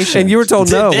education. And you were told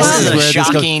no. This is where a this goes.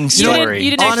 shocking You story.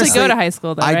 didn't actually Honestly, go to high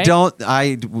school, though, I right? don't.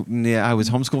 I was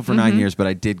homeschooled for 9 years, but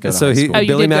I did go to So high he, school. Oh, you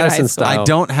Billy did go to high Madison school. style. I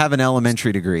don't have an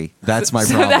elementary degree. That's my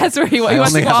So problem. that's where he I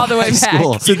wants to only go all have the way high back.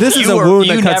 school. So this is you a wound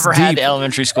that you cuts never had deep. the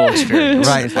elementary school experience.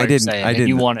 Right, is what I you're didn't. saying, I and you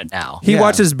didn't. want it now. He Yeah.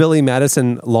 watches Billy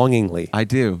Madison longingly. I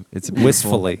do. It's a beautiful,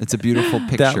 Wistfully. It's a beautiful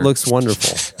picture. That looks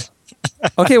wonderful.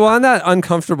 Okay, well, on that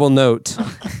uncomfortable note,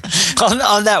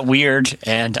 on that weird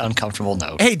and uncomfortable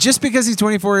note. Hey, just because he's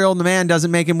 24-year-old man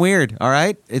doesn't make him weird. All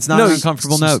right, it's not No, an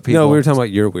uncomfortable note. People. no, we were talking about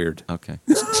you're weird. Okay.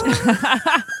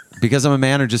 Because I'm a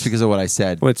man, or just because of what I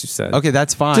said? What you said. Okay,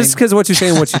 that's fine. Just because of what you say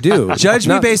and what you do. Judge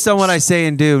me Not- based on what I say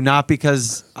and do, not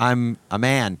because I'm a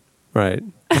man. Right.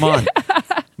 Come on.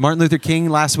 Martin Luther King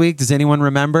last week. Does anyone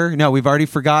remember? No, we've already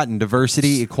forgotten.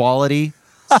 Diversity, equality.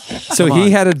 So Come he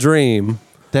on. had a dream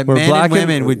That where men black and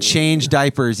women would change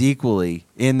diapers equally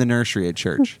in the nursery at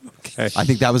church. Okay. I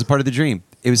think that was a part of the dream.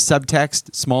 It was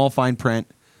subtext, small, fine print,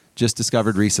 just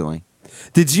discovered recently.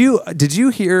 Did you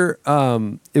hear?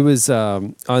 It was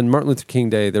on Martin Luther King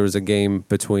Day. There was a game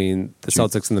between the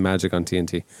Celtics and the Magic on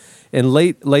TNT, and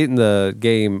late in the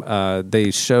game,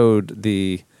 they showed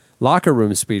the locker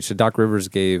room speech that Doc Rivers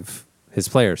gave his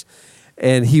players,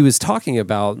 and he was talking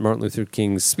about Martin Luther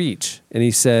King's speech, and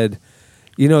he said,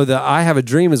 "You know, the I have a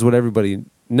dream is what everybody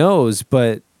knows,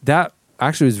 but that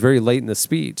actually was very late in the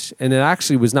speech, and it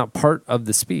actually was not part of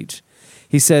the speech."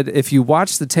 He said, if you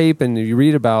watch the tape and you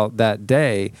read about that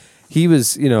day, he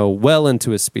was, well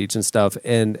into his speech and stuff.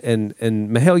 And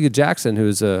Mahalia Jackson,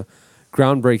 who's a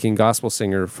groundbreaking gospel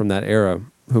singer from that era,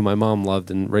 who my mom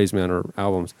loved and raised me on her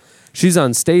albums, she's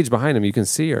on stage behind him. You can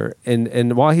see her.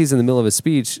 And while he's in the middle of a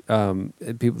speech,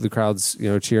 the crowd's,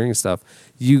 cheering and stuff,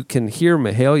 you can hear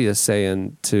Mahalia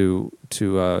saying to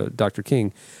Dr.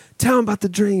 King, tell him about the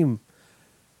dream.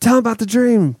 Tell him about the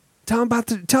dream. Tell him about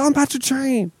the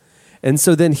dream. And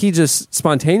so then he just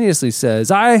spontaneously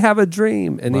says, I have a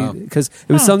dream. And Wow. because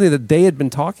it was something that they had been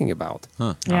talking about.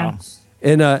 Huh. Yeah.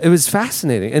 And it was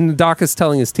fascinating. And Doc is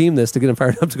telling his team this to get him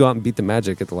fired up to go out and beat the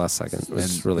Magic at the last second,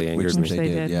 which really angered Which me. they They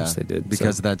did, did. yeah. Which they did,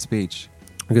 Because so. of that speech.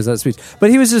 Because of that speech.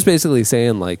 But he was just basically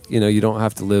saying, you don't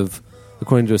have to live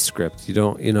according to a script. You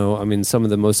don't, some of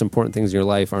the most important things in your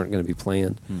life aren't going to be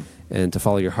planned. And to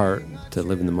follow your heart, to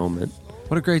live in the moment.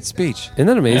 What a great speech. Isn't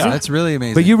that amazing? That's really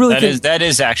amazing. But you really That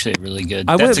is actually really good.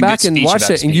 I That's went a back good and speech watched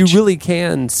about it, and you speech. really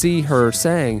can see her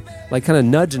saying, kind of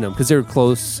nudging him, because they were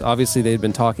close. Obviously, they had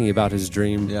been talking about his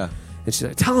dream. Yeah. And she's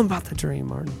like, tell him about the dream,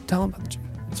 Martin. Tell him about the dream.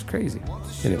 It's crazy.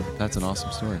 Anyway. That's an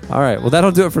awesome story. All right. Well,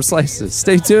 that'll do it for Slices.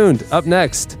 Stay tuned. Up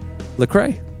next,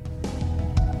 Lecrae.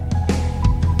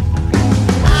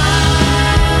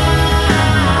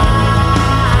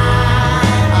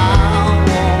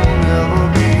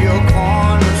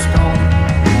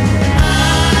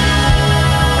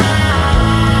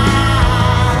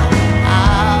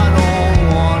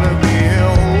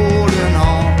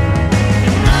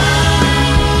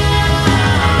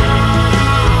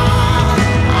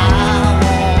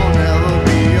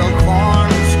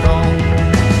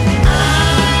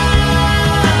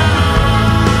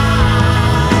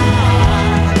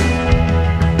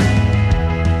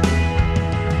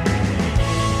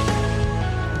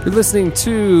 You're listening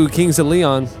to Kings of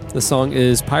Leon. The song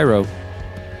is Pyro.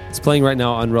 It's playing right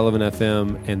now on Relevant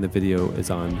FM, and the video is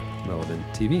on Relevant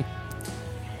TV.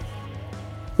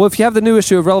 Well, if you have the new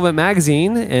issue of Relevant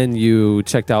Magazine and you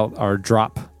checked out our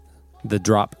the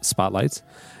drop spotlights,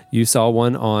 you saw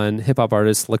one on hip-hop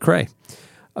artist Lecrae.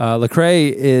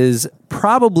 Lecrae is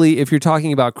probably, if you're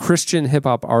talking about Christian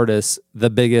hip-hop artists, the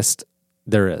biggest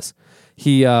there is.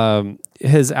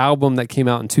 His album that came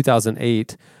out in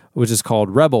 2008, which is called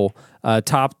Rebel,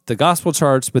 topped the gospel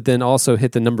charts, but then also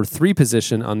hit the number 3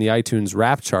 position on the iTunes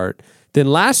rap chart. Then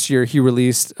last year, he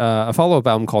released a follow-up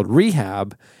album called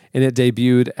Rehab, and it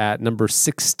debuted at number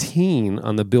 16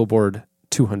 on the Billboard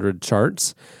 200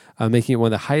 charts, making it one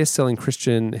of the highest-selling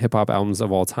Christian hip-hop albums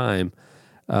of all time,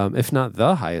 if not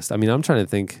the highest. I mean, I'm trying to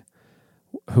think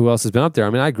who else has been up there. I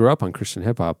mean, I grew up on Christian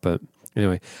hip-hop, but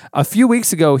anyway, a few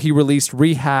weeks ago, he released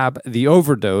Rehab, The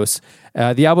Overdose.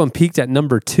 The album peaked at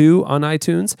number 2 on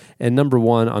iTunes and number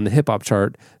 1 on the hip-hop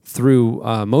chart through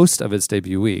most of its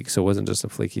debut week, so it wasn't just a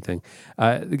flaky thing.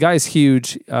 The guy's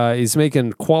huge. He's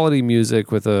making quality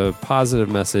music with a positive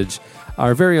message.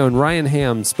 Our very own Ryan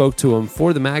Ham spoke to him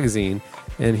for the magazine,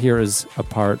 and here is a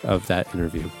part of that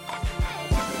interview.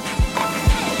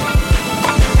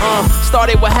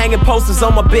 Started with hanging posters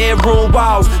on my bedroom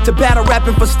walls, to battle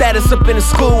rapping for status up in the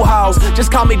schoolhouse.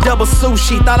 Just call me Double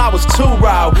Sushi, thought I was too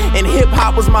raw. And hip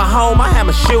hop was my home, I had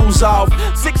my shoes off.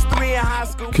 6'3" in high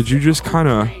school. Could you just kind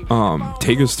of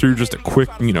take us through just a quick,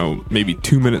 maybe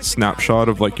 2-minute snapshot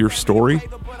of like your story?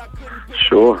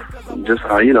 Sure. Just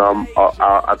I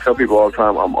tell people all the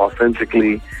time, I'm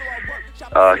authentically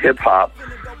hip hop.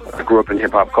 I grew up in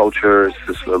hip hop culture. It's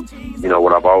just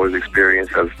what I've always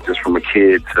experienced, as just from a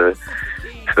kid to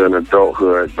an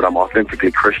adulthood. But I'm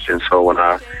authentically Christian. So when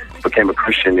I became a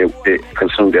Christian, it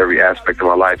consumed every aspect of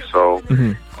my life. So,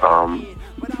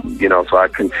 so I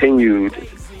continued,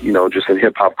 just in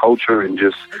hip hop culture, and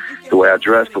just the way I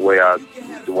dressed,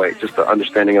 just the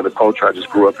understanding of the culture. I just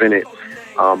grew up in it.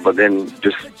 But then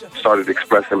just started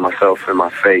expressing myself and my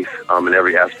faith in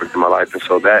every aspect of my life. And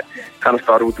so that kind of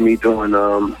started with me doing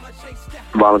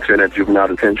volunteering at juvenile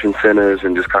detention centers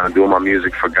and just kind of doing my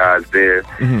music for guys there,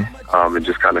 and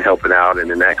just kind of helping out.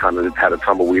 And then that kind of had a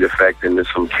tumbleweed effect into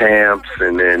some camps,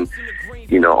 and then,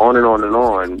 on and on and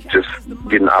on, just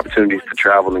getting opportunities to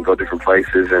travel and go different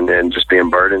places, and then just being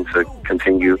burdened to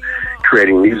continue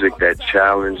creating music that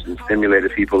challenged and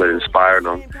stimulated people and inspired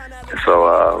them. And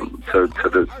so to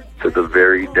the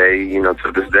very day,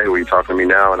 to this day where you're talking to me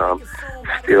now, and I'm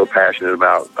still passionate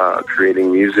about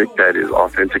creating music that is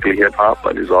authentically hip-hop,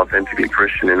 but is authentically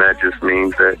Christian. And that just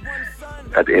means that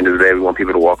at the end of the day, we want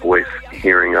people to walk away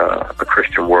hearing a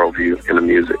Christian worldview in the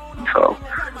music. So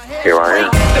here I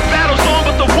am. The battle's on,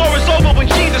 but the war is over when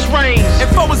Jesus reigns. And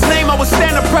for his name, I will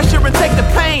stand the pressure and take the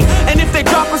pain. And if they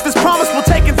drop us this promise, we'll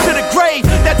take him to the grave.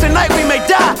 That tonight we may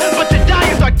die, but to die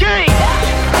is our game.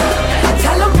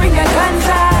 Tell them bring their guns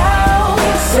out.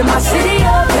 To my city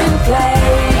open play.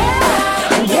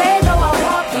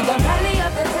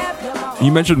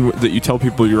 You mentioned that you tell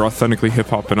people you're authentically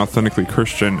hip-hop and authentically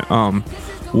Christian.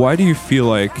 Why do you feel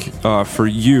like, for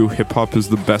you, hip-hop is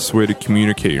the best way to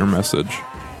communicate your message?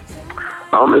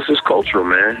 It's just cultural,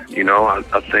 man.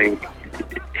 I think,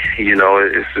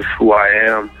 it's just who I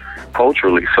am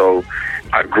culturally. So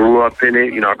I grew up in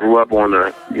it. I grew up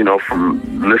on from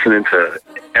listening to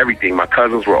everything. My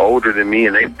cousins were older than me,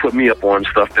 and they put me up on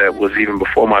stuff that was even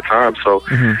before my time. So,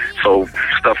 so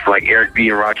stuff like Eric B.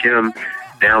 and Rakim,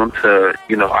 down to,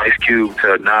 Ice Cube,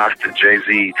 to Nas, to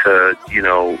Jay-Z,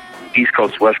 to, East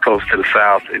Coast, West Coast, to the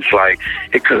South. It's like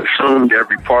it consumed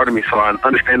every part of me. So I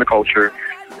understand the culture.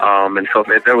 And so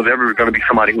if there was ever going to be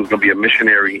somebody who's going to be a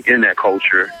missionary in that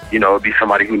culture, it'd be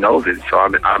somebody who knows it. So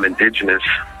I'm indigenous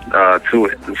to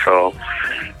it. And so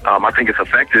I think it's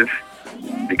effective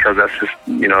because that's just,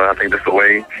 I think that's the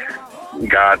way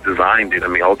God designed it. I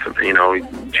mean, ultimately,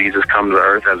 Jesus comes to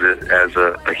earth as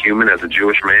a human, as a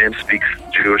Jewish man, speaks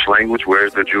Jewish language,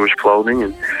 wears the Jewish clothing,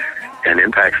 and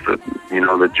impacts the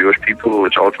Jewish people,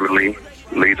 which ultimately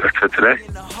leads us to today.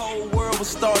 The whole world will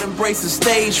start embracing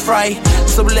stage fright.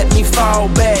 So let me fall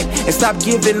back and stop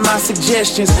giving my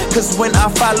suggestions. Cause when I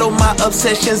follow my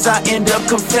obsessions, I end up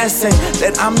confessing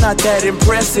that I'm not that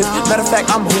impressive. Matter of fact,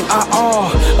 I'm who I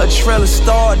are. A trail of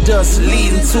stardust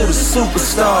leading to the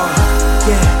superstar.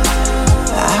 Yeah,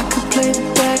 I could play the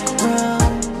background.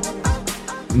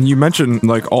 You mentioned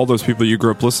like all those people you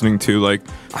grew up listening to. Like,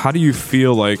 how do you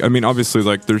feel like? I mean, obviously,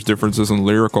 like there's differences in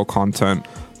lyrical content,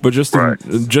 but just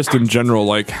in general,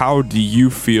 like how do you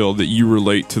feel that you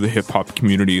relate to the hip hop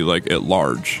community, like at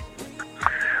large?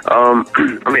 I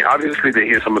mean, obviously they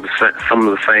hear some of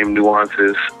the same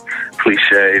nuances,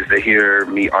 cliches. They hear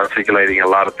me articulating a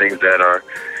lot of things that are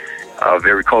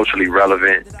very culturally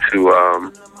relevant to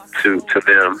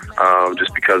them,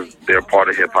 just because they're part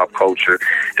of hip hop culture.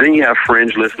 And then you have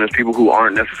fringe listeners, people who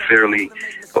aren't necessarily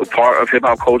a part of hip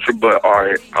hop culture, but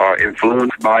are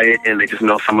influenced by it, and they just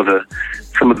know some of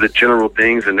the general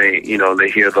things, and they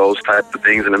hear those types of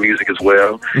things in the music as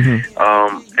well.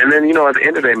 Mm-hmm. And then at the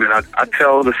end of the day, man, I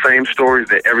tell the same stories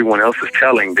that everyone else is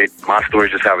telling. My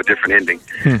stories just have a different ending.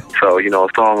 So a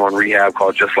song on Rehab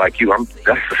called "Just Like You,"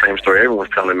 that's the same story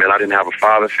everyone's telling. Man, I didn't have a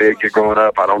father figure growing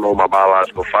up. I don't know who my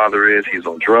biological father is. He's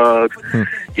on drugs.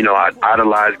 I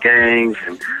idolized gangs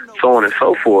and so on and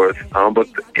so forth. But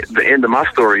the end of my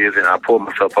story isn't I pulled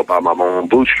myself up out of my own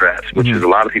bootstraps, which is a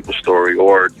lot of people's story,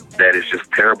 or that is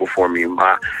just terrible for me.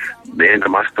 The end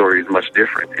of my story is much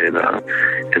different, and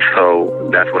so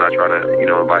that's what I try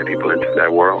to invite people into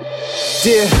that world.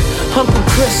 Dear Uncle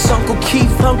Chris, Uncle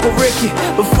Keith, Uncle Ricky,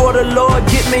 before the Lord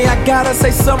get me, I gotta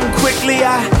say something quickly.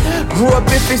 I grew up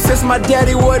iffy since my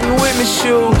daddy wasn't with me.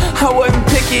 Shoot, I wasn't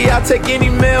picky. I'll take any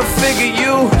male figure.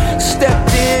 You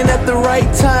stepped in at the right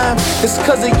time. It's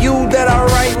cause of you that I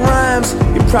write rhymes.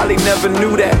 You probably never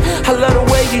knew that. I love the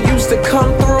way you used to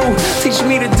come through, teach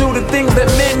me to do the things that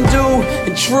men do.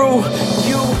 And true,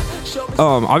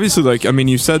 obviously, like, I mean,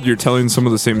 you said you're telling some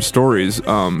of the same stories.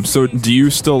 So do you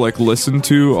still like listen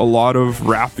to a lot of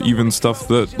rap, even stuff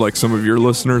that like some of your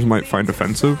listeners might find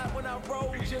offensive?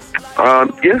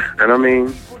 Yeah, and I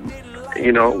mean,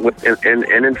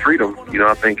 and in freedom,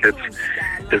 I think it's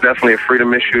definitely a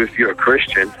freedom issue if you're a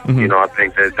Christian. Mm-hmm. I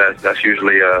think that's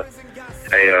usually a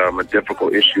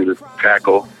difficult issue to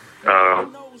tackle.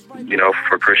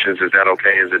 For Christians, is that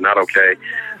okay? Is it not okay?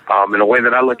 And the way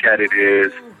that I look at it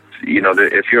is,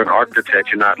 if you're an architect,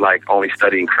 you're not like only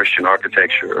studying Christian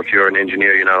architecture. If you're an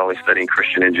engineer, you're not only studying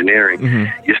Christian engineering.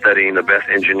 Mm-hmm. You're studying the best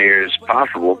engineers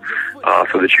possible,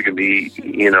 so that you can be,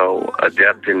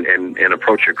 adept and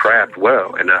approach your craft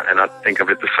well. And I think of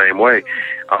it the same way,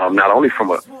 not only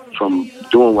from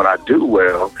doing what I do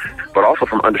well, but also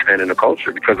from understanding the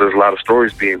culture, because there's a lot of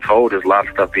stories being told, there's a lot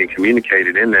of stuff being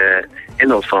communicated in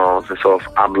those songs. And so if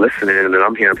I'm listening and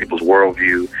I'm hearing people's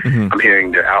worldview, mm-hmm. I'm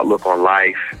hearing their outlook on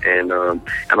life, and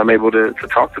I'm able to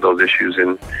talk to those issues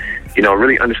and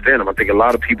really understand them. I think a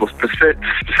lot of people,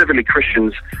 specifically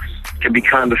Christians, can be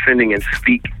condescending and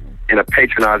speak in a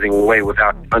patronizing way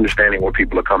without understanding where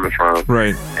people are coming from.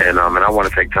 Right. And I want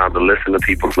to take time to listen to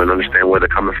people and understand where they're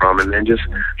coming from, and then just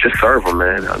serve them,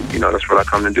 man. That's what I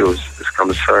come to do, is come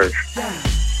to serve.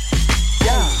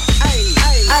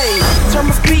 Hey, turn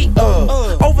my feet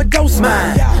up, overdose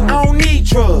mine. I don't need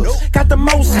drugs, got the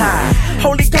most high.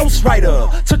 Holy Ghost writer,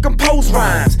 to compose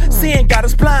rhymes. Sin got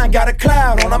us blind, got a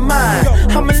cloud on our mind.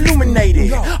 I'm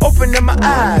illuminated, opening my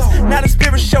eyes. Now the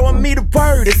spirit showing me the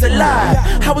word is alive.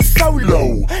 I was so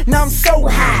low, now I'm so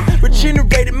high.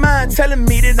 Regenerated mind telling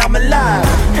me that I'm alive.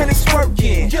 And it's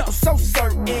working, I'm so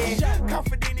certain.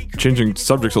 Changing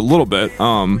subjects a little bit,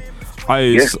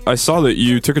 I saw that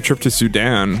you took a trip to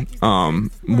Sudan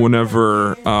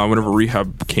whenever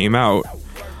Rehab came out.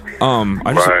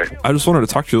 I just wanted to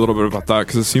talk to you a little bit about that,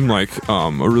 because it seemed like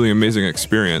a really amazing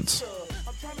experience.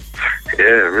 Yeah,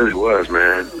 it really was,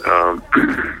 man.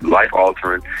 Life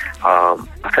altering.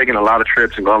 I've taken a lot of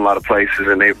trips and gone a lot of places,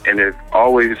 and it's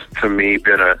always, to me,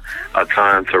 been a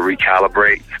time to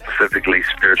recalibrate, specifically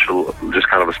spiritual, just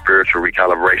kind of a spiritual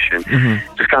recalibration.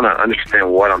 Mm-hmm. Just kind of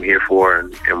understand what I'm here for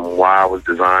and why I was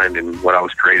designed and what I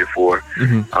was created for.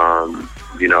 Mm-hmm.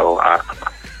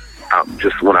 I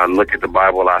just, when I look at the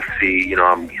Bible, I see,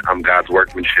 I'm God's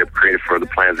workmanship, created for the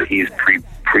plans that He's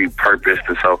pre-purposed,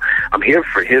 and so I'm here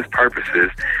for His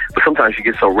purposes. But sometimes you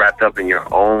get so wrapped up in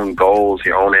your own goals,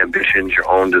 your own ambitions, your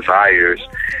own desires,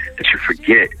 that you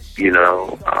forget,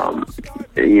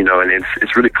 and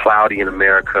it's really cloudy in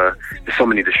America. There's so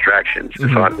many distractions.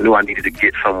 So I knew I needed to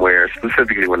get somewhere,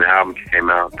 specifically when the album came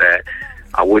out, that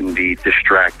I wouldn't be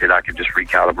distracted. I could just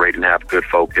recalibrate and have good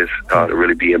focus to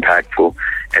really be impactful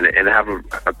and have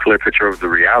a clear picture of the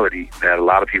reality that a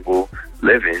lot of people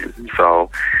live in. So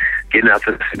getting out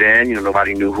to Sudan,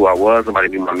 nobody knew who I was. Nobody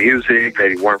knew my music.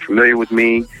 They weren't familiar with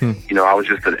me. I was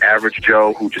just an average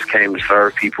Joe who just came to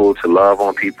serve people, to love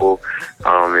on people,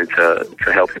 and to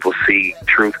help people see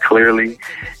truth clearly.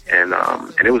 And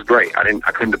it was great. I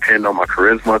couldn't depend on my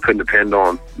charisma. I couldn't depend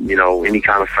on, any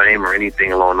kind of fame or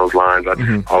anything along those lines.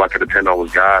 All I could depend on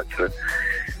was God to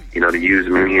use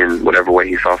me in whatever way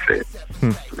he saw fit.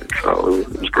 So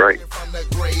it was great.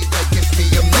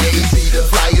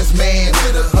 Flyest man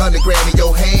with $100,000 in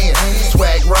your hand.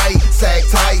 Swag right, sag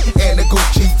tight, and a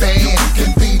Gucci fan. You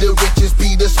can be the richest,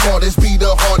 be the smartest, be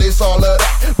the hardest, all of that.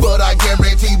 But I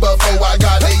guarantee before I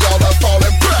got they all up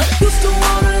falling back.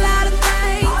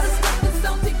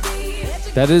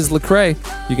 That is Lecrae.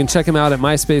 You can check him out at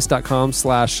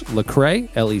myspace.com/Lecrae,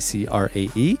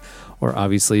 Lecrae, or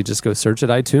obviously just go search at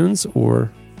iTunes or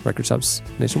record shops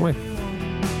nationwide.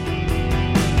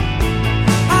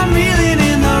 I'm reeling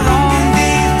in the wrong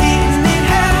days, beating it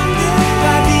hell.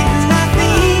 Why didn't I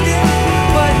think?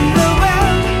 What in the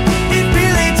world? It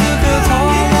really took a toll.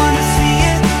 I want to see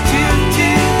it, to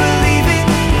believe it.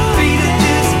 Free to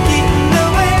just getting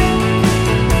away.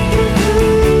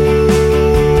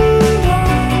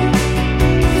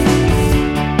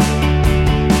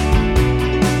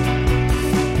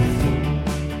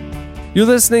 You're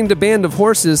listening to Band of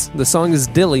Horses. The song is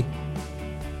Dilly.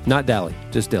 Not Dally,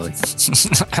 just Dilly.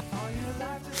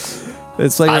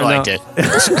 It's playing I right liked now.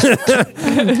 it.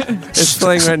 It's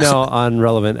playing right now on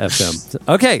Relevant FM.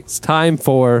 Okay, it's time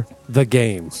for the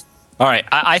game. All right.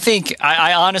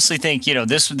 I honestly think,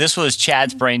 this was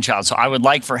Chad's brainchild, so I would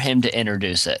like for him to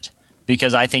introduce it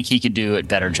because I think he could do it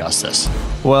better justice.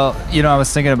 Well, I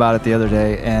was thinking about it the other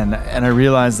day, and I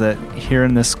realized that here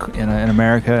in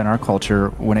America, in our culture,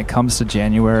 when it comes to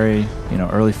January,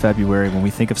 early February, when we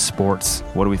think of sports,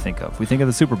 what do we think of? We think of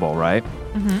the Super Bowl, right?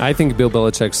 Mm-hmm. I think Bill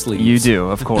Belichick sleeves. You do,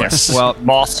 of course. Yes. Well,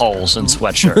 mothballs and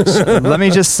sweatshirts. Let me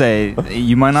just say,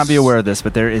 you might not be aware of this,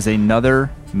 but there is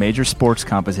another major sports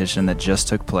competition that just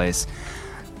took place,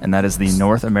 and that is the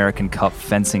North American Cup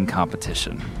fencing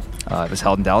competition. It was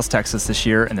held in Dallas, Texas this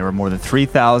year, and there were more than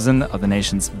 3,000 of the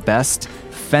nation's best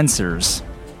fencers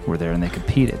were there, and they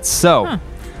competed. So,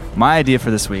 my idea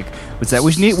for this week was that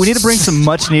we need to bring some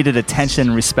much-needed attention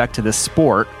and respect to this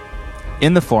sport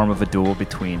in the form of a duel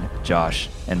between Josh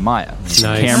and Maya.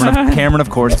 Nice. Cameron, of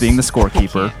course, being the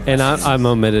scorekeeper. And I'm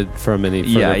omitted from any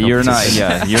further you're not.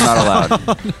 Yeah, you're not allowed.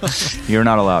 You're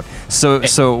not allowed.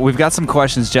 So we've got some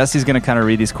questions. Jesse's going to kind of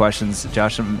read these questions.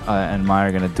 Josh and Maya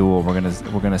are going to duel. We're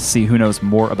going to see who knows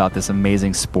more about this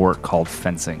amazing sport called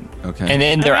fencing. Okay. And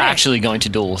then they're actually going to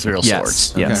duel with real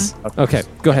swords. Yes. Okay,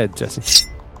 go ahead, Jesse.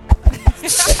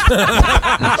 All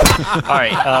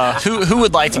right, who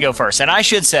would like to go first? And I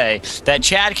should say that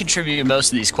Chad contributed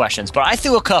most of these questions, but I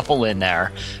threw a couple in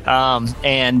there,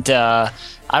 and I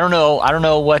don't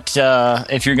know what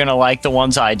if you're gonna like the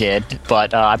ones I did,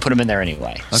 but I put them in there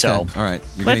anyway. Okay. So all right,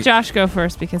 Let Josh go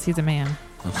first because he's a man.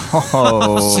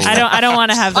 Oh, I don't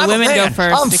want to have the women go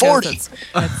first. I'm 40. It's,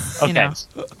 okay.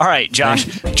 All right, Josh.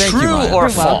 True you, Maya. or You're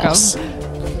false? welcome.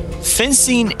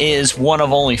 Fencing is one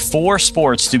of only 4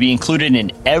 sports to be included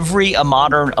in every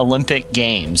modern Olympic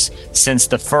Games since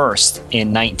the first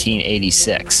in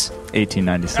 1986.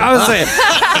 1896. I was saying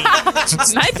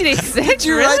 1986. Did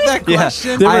you write that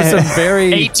question? there were some very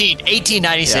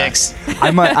 1896. I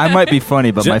might be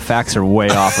funny, but my facts are way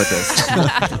off with this.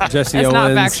 Jesse It's Owens.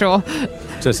 not factual.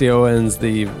 Jesse Owens,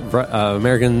 the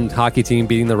American hockey team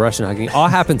beating the Russian hockey team, all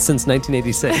happened since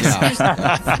 1986.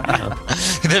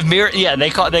 They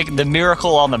call it the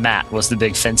miracle on the mat was the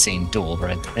big fencing duel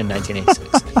right in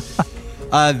 1986.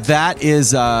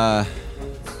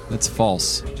 That's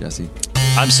false, Jesse.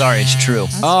 I'm sorry, it's true.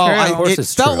 True. Of course It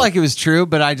it's felt true. like it was true,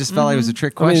 but I just felt like it was a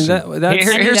trick I mean, question. that's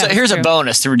Here's a true.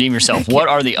 bonus to redeem yourself. What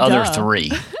are the other Duh.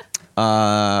 3?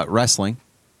 Wrestling.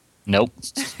 Nope.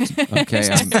 Okay,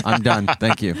 I'm done.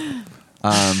 Thank you.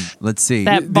 Let's see.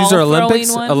 That these are ball Olympics.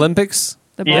 throwing one? Olympics.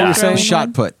 The Yeah. ball You're throwing Shot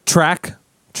one? put. Track.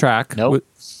 Nope.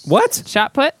 What?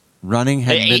 Shot put? Running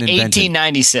hadn't been invented.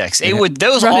 1896. It would.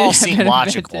 Those Running all had seem been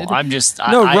logical. invented. I'm just.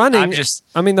 No, I, running. I'm just.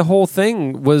 I mean, the whole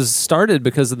thing was started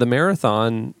because of the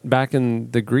marathon back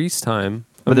in the Greece time.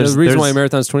 But There's there's- the reason why a there's-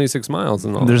 marathon's 26 miles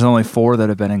and all. There's only 4 that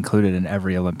have been included in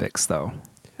every Olympics, though.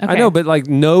 Okay. I know, but like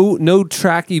no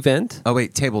track event. Oh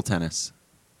wait, table tennis.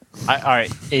 All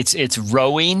right. It's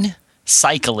rowing,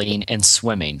 cycling, and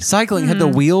swimming. Cycling, had the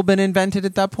wheel been invented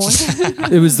at that point?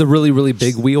 It was the really, really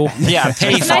big wheel. Yeah,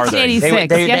 penny It's farthing. They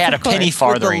 1986. Yes, had a of course. penny With the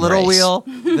farthing little race. wheel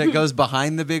that goes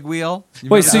behind the big wheel? You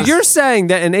Wait, remember so those? you're saying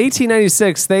that in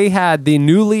 1896 they had the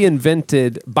newly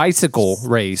invented bicycle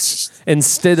race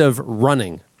instead of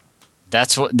running?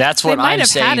 That's what They might I'm have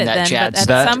saying had it that then, Chad but at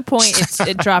said. some point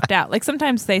it dropped out. Like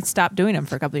sometimes they stopped doing them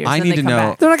for a couple of years. I then need they to come know-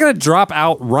 back. They're not going to drop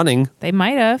out running. They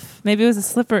might have. Maybe it was a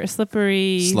slippery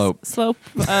Slope.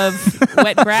 of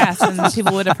wet grass, and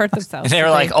people would have hurt themselves. They were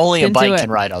if like, only a didn't do bike it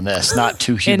can ride on this, not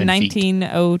two in human feet.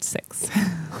 1906.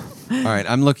 All right,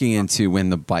 I'm looking into when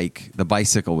the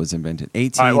bicycle was invented.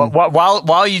 All right,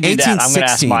 while you do that, I'm going to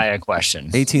ask 1816. Maya a question.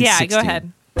 1816. Yeah, go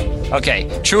ahead.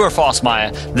 Okay, true or false,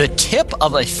 Maya? The tip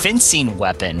of a fencing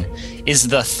weapon is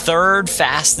the third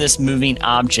fastest moving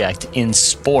object in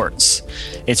sports.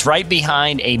 It's right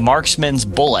behind a marksman's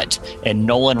bullet and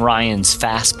Nolan Ryan's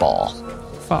fastball.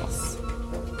 False.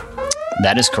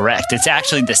 That is correct. It's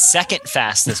actually the second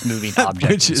fastest moving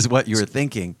object. Which is what you were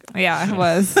thinking. Yeah, it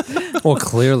was. Well,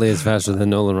 clearly it's faster than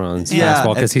Nolan Ryan's Yeah,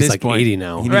 fastball at because he's this like point, 80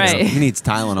 now. He needs, Right. he needs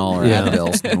Tylenol or Yeah.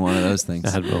 Advil and one of those things.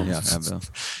 Advil. Yeah, Advil.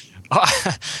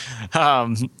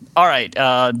 All right,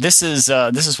 this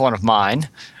is one of mine.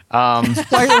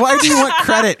 Why do you want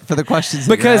credit for the questions?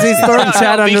 that Because you're he's asking? throwing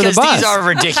Chad under the because bus. these are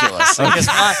ridiculous.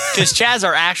 Because Chad's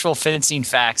are actual fencing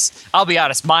facts. I'll be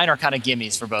honest, mine are kind of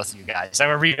gimmies for both of you guys. I'm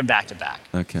gonna read them back to back.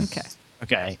 Okay.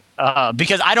 Okay.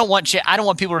 Because I don't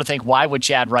want people to think, why would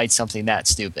Chad write something that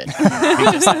stupid?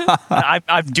 Because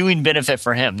I'm doing benefit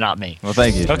for him, not me. Well,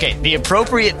 thank you. Okay. The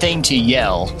appropriate thing to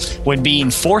yell when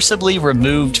being forcibly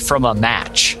removed from a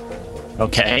match.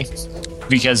 Okay.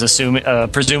 Because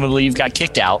presumably you've got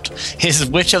kicked out, is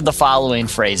which of the following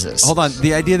phrases? Hold on.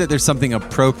 The idea that there's something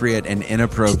appropriate and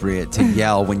inappropriate to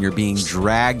yell when you're being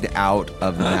dragged out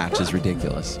of the match is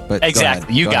ridiculous. But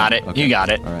Exactly. You got it. Okay. You got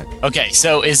it. All right. Okay,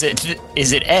 so is it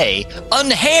A,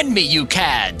 unhand me, you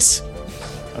cads?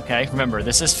 Okay, remember,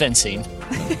 this is fencing.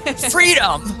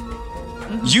 Freedom!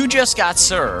 You just got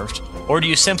served. Or do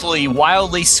you simply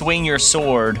wildly swing your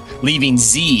sword, leaving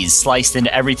Z's sliced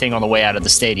into everything on the way out of the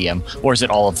stadium? Or is it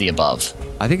all of the above?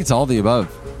 I think it's all the above.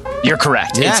 You're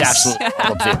correct. Yes. It's absolutely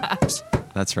all of the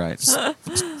above. That's right.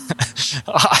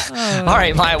 All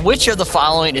right, Maya, which of the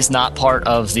following is not part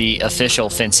of the official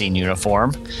fencing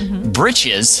uniform?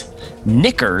 Breeches,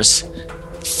 knickers,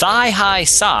 thigh-high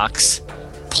socks,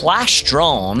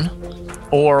 plastron,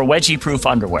 or wedgie-proof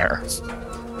underwear?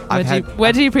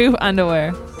 Wedgie-proof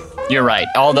underwear. You're right,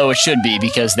 although it should be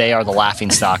because they are the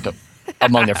laughingstock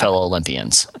among their fellow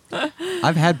Olympians.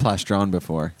 I've had plastron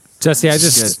before. Jesse, I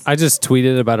just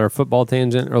tweeted about our football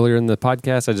tangent earlier in the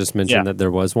podcast. I just mentioned that there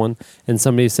was one, and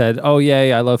somebody said, "Oh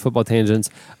yay, I love football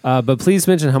tangents, but please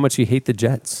mention how much you hate the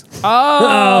Jets."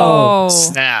 Oh,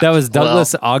 Snap. That was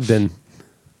Douglas Well, Ogden.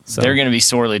 So they're going to be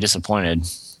sorely disappointed.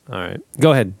 all right,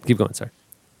 go ahead, keep going, sir.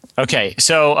 Okay,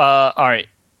 so all right,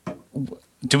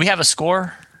 do we have a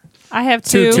score? I have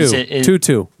two. 2-2.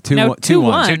 2-2. 2-1. No,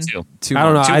 2-1. 2-2. I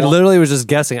don't know. I literally was just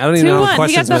guessing. I don't even know 2-1. how He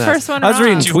questions got the been first asked. one I was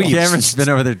reading wrong. tweets. Cameron's been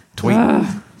over there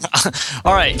tweeting.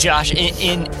 All right, Josh.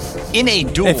 In a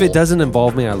duel, If it doesn't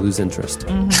involve me, I lose interest.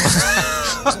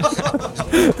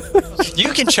 you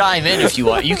can chime in if you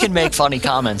want. You can make funny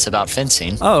comments about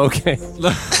fencing. Oh, okay.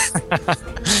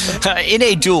 In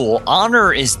a duel,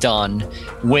 honor is done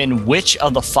when which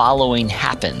of the following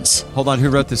happens? Hold on. Who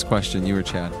wrote this question? You or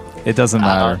Chad? It doesn't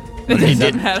matter. It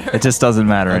didn't matter. It just doesn't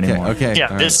matter anymore. Okay. Yeah,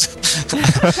 all right. this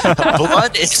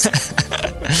blood is.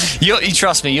 You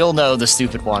trust me, you'll know the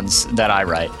stupid ones that I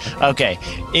write. Okay,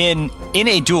 in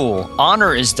a duel,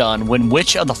 honor is done when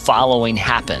which of the following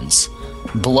happens?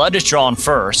 Blood is drawn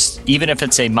first, even if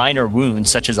it's a minor wound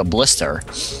such as a blister.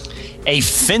 A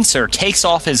fencer takes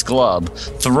off his glove,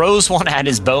 throws one at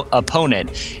his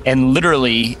opponent, and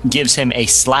literally gives him a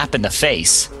slap in the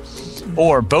face.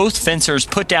 Or both fencers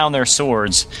put down their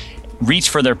swords, reach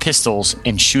for their pistols,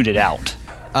 and shoot it out.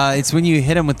 It's when you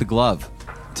hit him with the glove.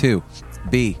 2.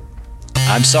 B.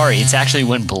 I'm sorry, it's actually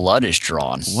when blood is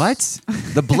drawn. What?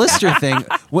 The blister thing?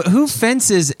 Who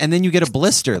fences and then you get a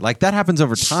blister? Like that happens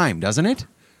over time, doesn't it?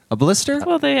 A blister?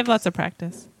 Well, they have lots of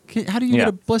practice. How do you get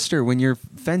a blister when you're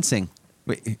fencing?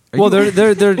 Wait, Well, they're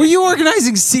were you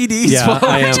organizing CDs? yeah, while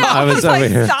I am. I was over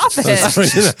here. Stop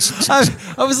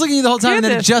it. I was looking at you the whole time, and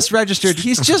then it just registered.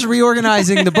 He's just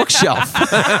reorganizing the bookshelf.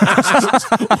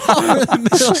 While we're in the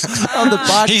middle of the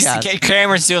podcast.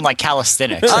 Cameron's doing like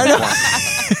calisthenics. I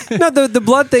know. No, the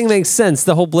blood thing makes sense.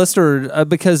 The whole blister,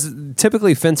 because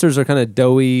typically fencers are kind of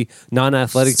doughy,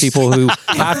 non-athletic people who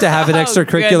have to have an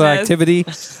extracurricular goodness. activity.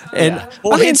 And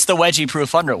Well, I mean, hence the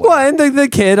wedgie-proof underwear. well, and the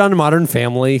kid on Modern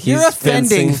Family, he's You're offending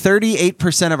offending fencing.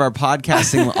 38% of our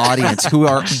podcasting audience who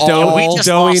are all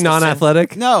doughy,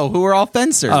 non-athletic. No, who are all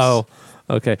fencers. Oh,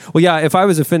 okay. Well, yeah. If I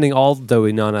was offending all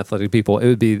doughy, non-athletic people, it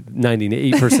would be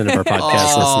 98% of our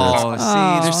podcast listeners.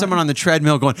 See, there's someone on the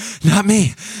treadmill going, "Not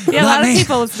me." Yeah, a not lot me. of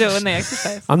people do it when they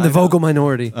exercise. I'm the vocal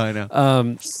minority. I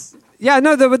know. Yeah,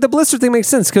 no, the blister thing makes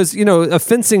sense because, you know, a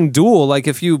fencing duel, like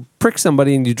if you prick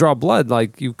somebody and you draw blood,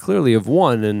 like you clearly have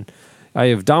won and I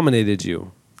have dominated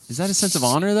you. Is that a sense of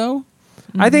honor, though?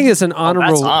 I think it's an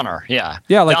honorable. That's honor, yeah.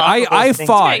 Yeah, like The I honorable thing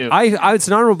fought. to do. It's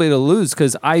an honorable way to lose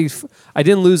because I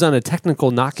didn't lose on a technical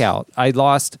knockout. I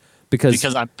lost because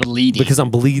I'm bleeding. Because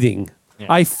I'm bleeding. Yeah.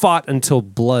 I fought until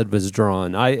blood was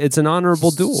drawn. It's an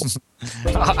honorable duel.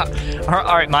 All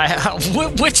right,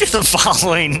 which of the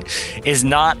following is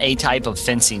not a type of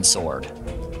fencing sword?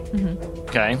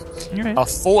 Okay. You're right. A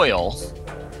foil,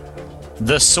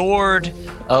 the sword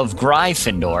of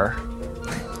Gryffindor,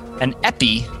 an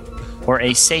épée, or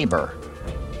a saber.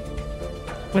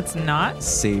 What's not?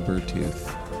 Saber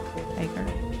tooth. Tiger.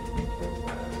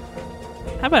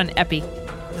 How about an epi?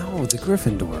 No, the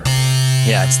Gryffindor.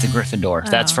 Yeah, it's the Gryffindor.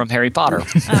 That's from Harry Potter.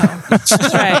 Oh, that's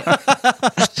right.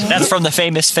 That's from the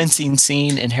famous fencing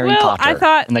scene in Harry Well, Potter. I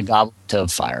thought- and the Goblet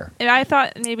of Fire. And I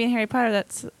thought maybe in Harry Potter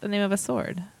that's the name of a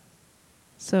sword.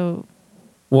 So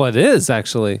Well, it is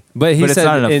actually, but he But it's said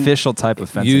not an in- official type of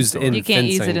fencing used sword. in you can't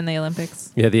use fencing. it in the Olympics.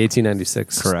 Yeah, the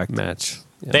 1896 Correct. match.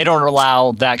 Yeah. They don't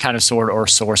allow that kind of sword or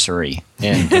sorcery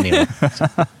in any.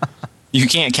 You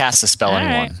can't cast a spell All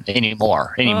right.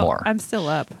 anymore. Well, I'm still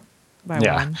up by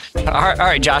Yeah. one. All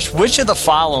right, Josh. Which of the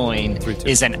following 3-2.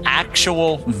 is an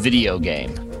actual video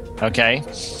game? Okay.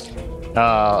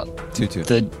 2-2.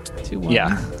 The 2-1.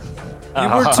 yeah.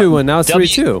 You were 2-1. Now it's W-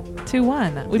 3-2.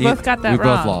 2-1. We both got that we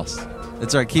wrong. both lost.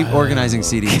 It's all right. Keep organizing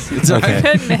CDs. It's all right.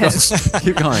 Goodness.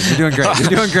 Keep going. You're doing great. You're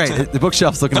doing great. The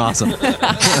bookshelf's looking awesome. All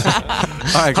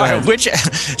right, go All right,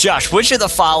 ahead. Josh, which of the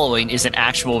following is an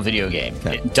actual video game?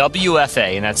 Okay.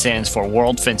 WFA, and that stands for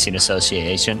World Fencing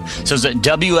Association. So is it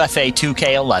WFA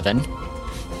 2K11,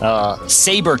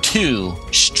 Saber 2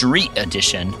 Street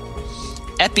Edition,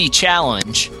 Epi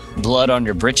Challenge, Blood on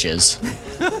Your Britches,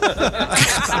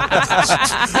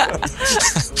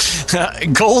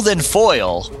 Golden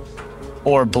Foil,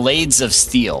 or Blades of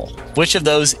Steel? Which of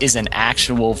those is an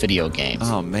actual video game?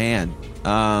 Oh man.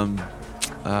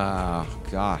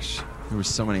 Gosh, there were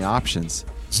so many options.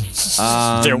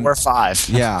 There were 5.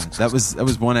 Yeah, that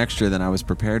was one extra than I was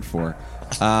prepared for.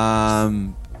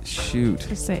 Shoot.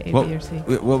 Just say A, What, B, or C.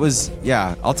 what was?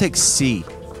 Yeah, I'll take C.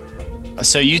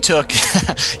 So you took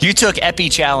Epi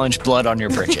Challenge, Blood on Your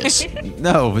Britches.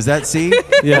 No, was that C?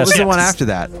 Yes. What was the one Yes. after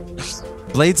that?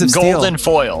 Blades of Steel. Golden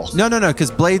Foil. No,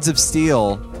 because Blades of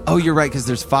Steel. Oh, you're right, because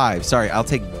there's 5. Sorry, I'll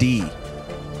take D.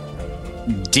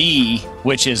 D,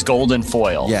 which is Golden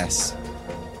Foil. Yes.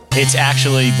 It's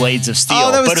actually Blades of Steel.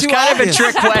 Oh, that was but it's too kind obvious. of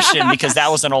a trick question because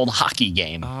that was an old hockey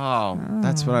game. Oh,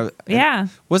 that's what I. Yeah.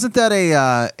 Wasn't that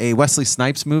a Wesley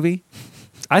Snipes movie?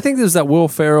 I think there's that Will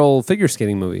Ferrell figure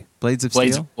skating movie. Blades of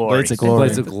Blades Steel. of Glory. Blades of Glory.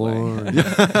 Blades of Glory.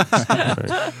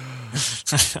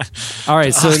 All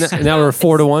right, so now we're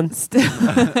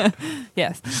 4-1.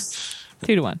 Yes.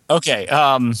 2-1. Okay.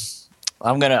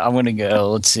 I'm gonna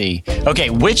go. Let's see. Okay,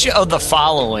 which of the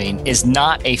following is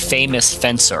not a famous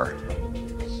fencer?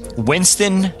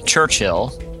 Winston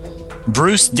Churchill,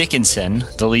 Bruce Dickinson,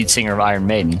 the lead singer of Iron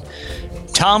Maiden,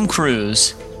 Tom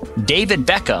Cruise, David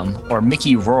Beckham, or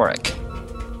Mickey Rourke?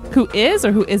 Who is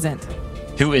or who isn't?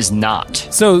 Who is not?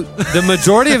 So the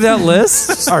majority of that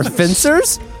list are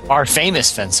fencers? Are famous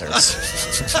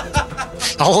fencers.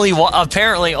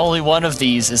 Apparently only one of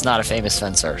these is not a famous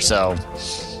fencer. So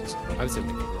I'm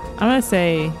going to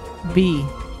say B.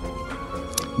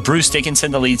 Bruce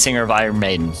Dickinson, the lead singer of Iron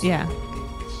Maiden. Yeah.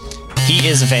 He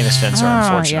is a famous fencer, Oh,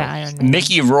 unfortunately. yeah, Iron Maiden.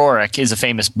 Mickey Rourke is a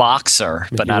famous boxer,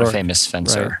 but Mickey not a Rourke. famous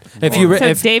fencer. Right.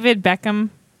 If David Beckham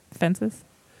fences?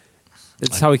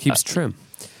 it's how he keeps trim.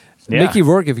 Yeah. Mickey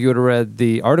Rourke, if you would have read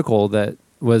the article that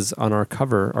was on our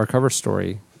cover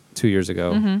story 2 years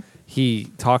ago, Mm-hmm. he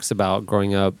talks about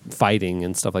growing up fighting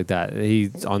and stuff like that.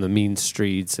 He's on the mean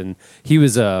streets, and he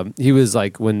was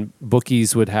like when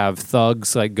bookies would have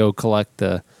thugs like go collect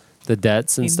the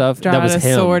debts and He'd stuff. draw That was out a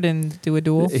him. sword and do a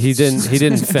duel. He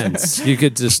didn't fence. You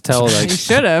could just tell like He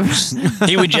should have.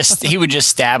 he would just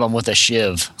stab him with a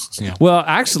shiv. Well,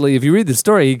 actually, if you read the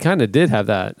story, he kind of did have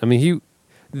that. I mean,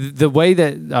 the way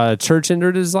that Church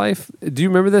entered his life. Do you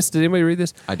remember this? Did anybody read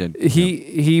this? I did.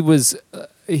 He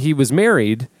was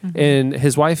married, and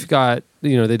his wife got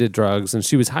they did drugs, and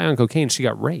she was high on cocaine. She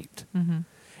got raped,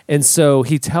 and so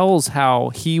he tells how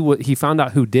he found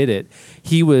out who did it.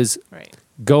 He was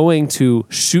going to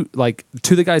shoot like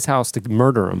to the guy's house to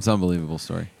murder him. It's an unbelievable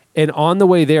story. And on the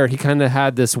way there, he kind of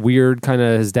had this weird kind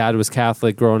of, his dad was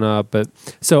Catholic growing up. But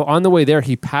so on the way there,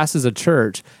 he passes a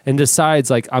church and decides,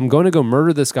 like, I'm going to go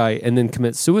murder this guy and then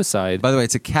commit suicide. By the way,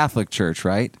 it's a Catholic church,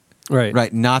 right? Right.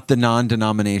 Right. Not the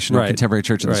non-denominational Right. contemporary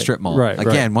church in the Right. strip mall. Right.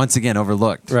 Again, once again,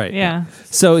 overlooked. Right. Yeah.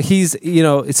 So he's,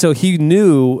 so he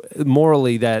knew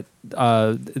morally that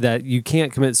that you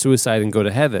can't commit suicide and go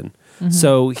to heaven.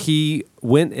 So he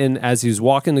went in, as he was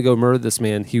walking to go murder this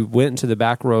man, he went into the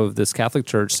back row of this Catholic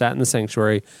church, sat in the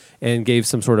sanctuary, and gave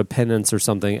some sort of penance or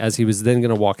something, as he was then going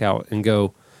to walk out and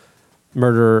go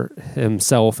murder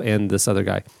himself and this other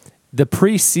guy. The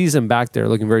priest sees him back there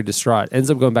looking very distraught,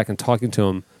 ends up going back and talks to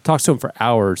him for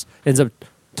hours, ends up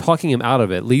talking him out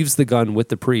of it, leaves the gun with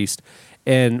the priest.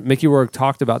 And Mickey Rourke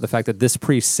talked about the fact that this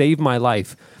priest saved my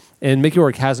life. And Mickey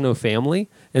Rourke has no family.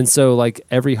 And so, like,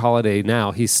 every holiday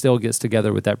now, he still gets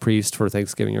together with that priest for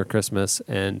Thanksgiving or Christmas,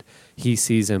 and he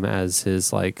sees him as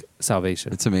his, like,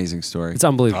 salvation. It's an amazing story. It's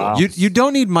unbelievable. Wow. You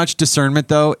don't need much discernment,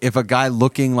 though, if a guy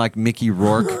looking like Mickey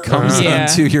Rourke comes Yeah.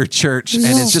 into your church and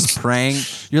is just praying.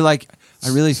 You're like, I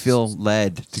really feel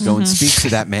led to go and speak to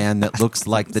that man that looks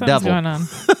like the Something's devil. going on.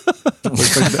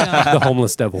 The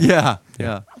homeless devil. Yeah,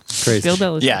 yeah, Crazy. Bill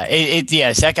Belichick. Yeah,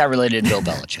 yes, that guy related to Bill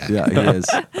Belichick. yeah. He is.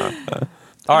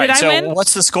 All right, Did I so win?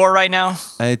 what's the score right now?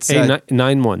 It's Hey,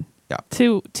 9-1.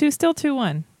 Two, still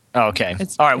 2-1. Oh, okay.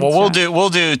 It's- All right. Well,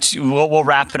 it's we'll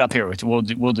wrap it up here. We'll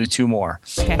do two more.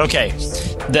 Okay.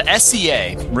 The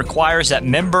SCA requires that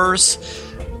members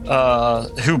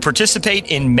who participate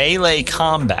in melee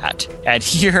combat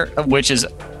adhere, which is,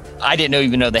 I didn't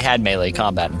even know they had melee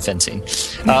combat in fencing,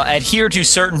 adhere to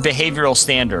certain behavioral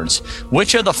standards.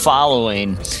 Which of the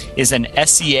following is an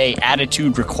SCA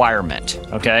attitude requirement?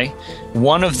 Okay.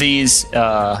 One of these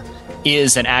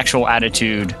is an actual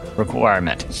attitude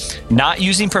requirement. Not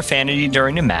using profanity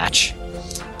during a match,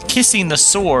 kissing the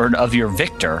sword of your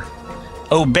victor,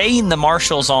 obeying the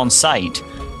marshals on site,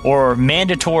 or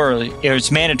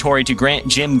it's mandatory to grant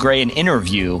Jim Gray an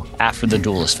interview after the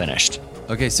duel is finished.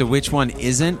 Okay, so which one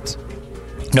isn't?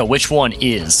 No, which one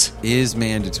is? Is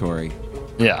mandatory.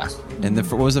 Yeah. And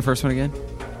what was the first one again?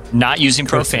 Not using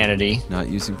profanity. Not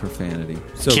using profanity.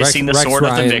 So Kissing the sword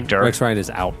of the victor. Rex Ryan is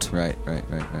out. Right.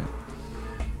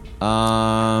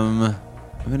 I'm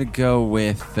gonna go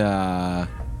with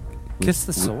Kiss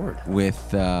the sword.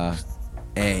 with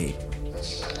A.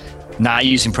 Not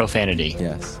using profanity.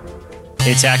 Yes.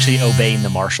 It's actually obeying the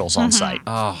marshals on site.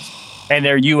 Oh, And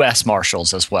they're U.S.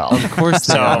 marshals as well. of course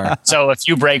they are. So if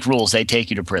you break rules, they take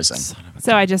you to prison.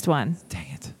 So I just won. Dang it.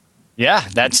 Yeah, I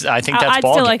think that's I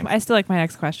ball still game. like my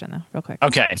next question though, real quick.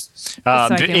 Okay. I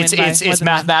can It's win by more it's than one.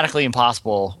 mathematically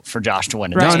impossible for Josh to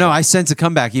win. Right. No, I sense a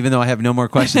comeback, even though I have no more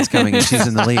questions coming and she's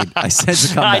in the lead. I sense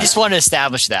a comeback. I just wanted to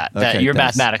establish that Okay, you're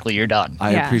thanks. mathematically you're done.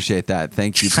 I Yeah. appreciate that.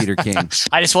 Thank you, Peter King.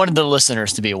 I just wanted the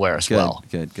listeners to be aware as Good, well.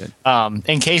 good.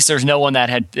 In case there's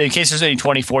in case there's any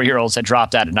 24-year-olds that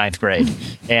dropped out of 9th grade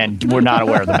and we're not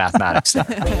aware of the mathematics. All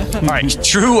right,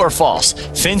 true or false?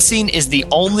 Fencing is the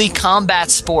only combat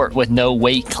sport with no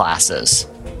weight classes.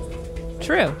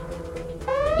 True.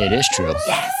 It is true.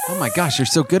 Oh my gosh, you're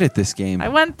so good at this game. I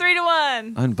won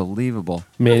 3-1. Unbelievable.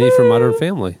 Manny from Modern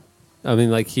Family. I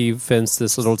mean, like, he fenced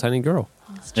this little tiny girl.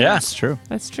 Yeah. It's true.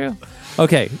 That's true.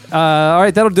 Okay. All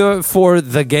right. That'll do it for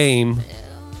the game.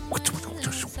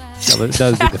 That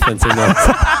would be the fencing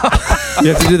noise.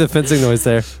 You have to do the fencing noise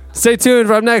there. Stay tuned.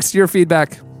 For up next, your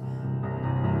feedback.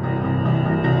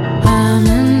 I'm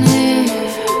in here.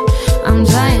 I'm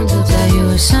trying to tell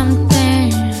you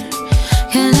something.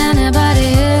 Can anybody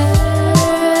hear?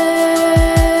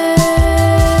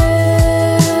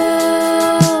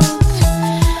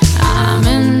 I'm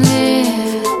in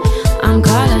here. I'm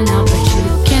calling out, but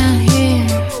you can't hear.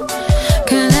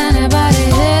 Can anybody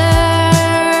hear?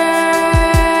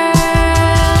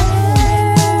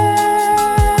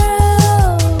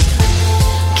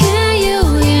 Can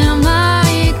you hear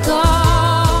my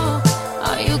call?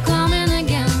 Are you coming to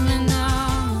get me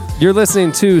now? You're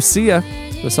listening to Sia.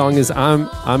 The song is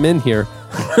I'm in here.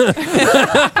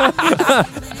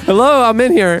 Hello, I'm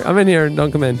in here. I'm in here.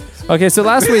 Don't come in. Okay, so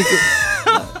last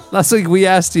week we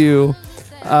asked you,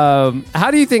 how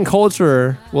do you think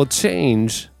culture will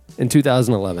change in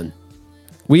 2011?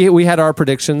 We had our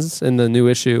predictions in the new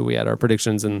issue. We had our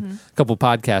predictions in a couple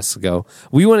podcasts ago.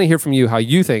 We want to hear from you how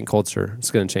you think culture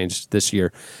is going to change this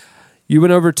year. You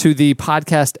went over to the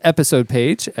podcast episode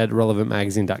page at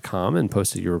relevantmagazine.com and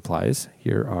posted your replies.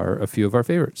 Here are a few of our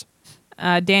favorites.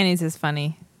 Danny's is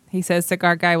funny. He says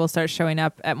Cigar Guy will start showing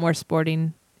up at more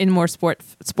sports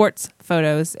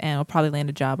photos and will probably land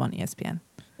a job on ESPN.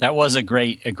 That was a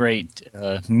great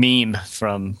meme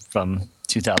from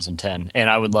 2010, and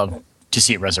I would love to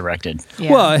see it resurrected.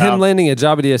 Yeah. Well, him landing a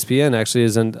job at ESPN actually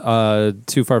isn't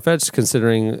too far-fetched,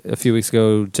 considering a few weeks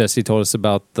ago Jesse told us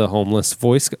about the homeless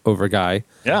voice-over guy.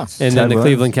 Yeah. And then the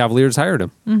Cleveland Cavaliers hired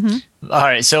him. All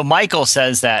right, so Michael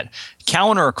says that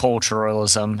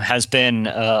counterculturalism has been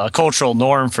a cultural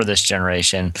norm for this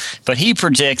generation, but he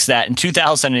predicts that in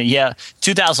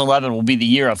 2011 will be the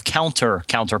year of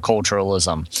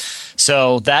counterculturalism.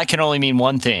 So that can only mean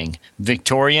one thing: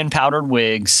 Victorian powdered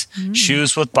wigs,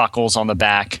 shoes with buckles on the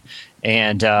back,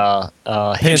 and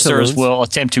hipsters will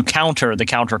attempt to counter the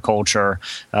counterculture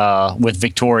with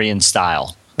Victorian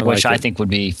style. Which I think would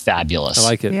be fabulous. I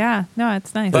like it. Yeah, no,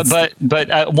 it's nice.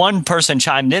 But one person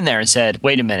chimed in there and said,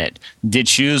 "Wait a minute, did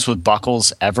shoes with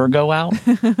buckles ever go out?"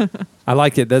 I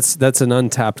like it. That's an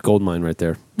untapped gold mine right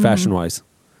there, fashion-wise.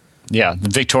 Yeah, the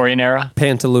Victorian era.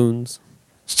 Pantaloons.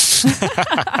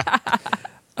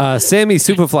 Sammy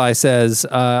Superfly says,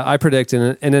 I predict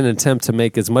in an attempt to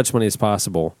make as much money as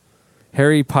possible,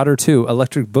 Harry Potter 2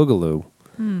 Electric Boogaloo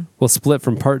will split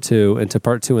from part 2 into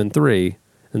part 2 and 3,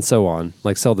 and so on,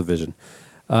 like Cell Division,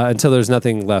 until there's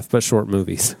nothing left but short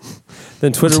movies.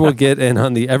 Then Twitter will get in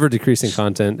on the ever-decreasing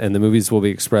content, and the movies will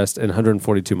be expressed in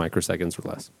 142 microseconds or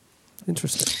less.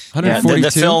 Interesting. Yeah, the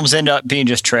films end up being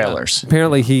just trailers.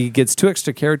 Apparently, he gets 2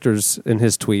 extra characters in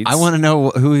his tweets. I want to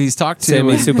know who he's talked to.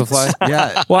 Sammy Superfly?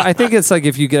 Yeah. Well, I think it's like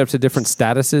if you get up to different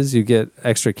statuses, you get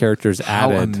extra characters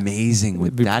How added. amazing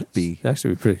would that be?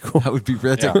 Actually, be pretty cool. That would be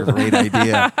that's a great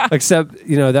idea. Except,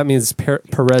 that means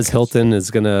Perez Hilton is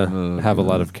going to have a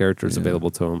lot of characters available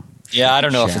to him. Yeah, I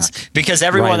don't know if it's because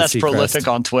everyone Ryan that's Seacrest. prolific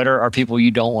on Twitter are people you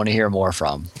don't want to hear more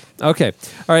from. Okay.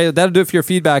 All right. That'll do it for your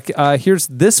feedback. Here's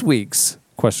this week's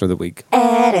question of the week.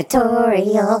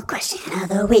 Editorial question of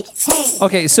the week. Hey.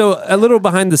 Okay. So a little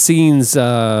behind the scenes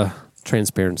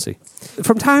transparency.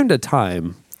 From time to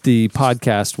time, the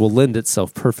podcast will lend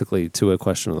itself perfectly to a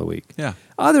question of the week. Yeah.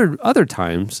 Other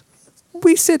times,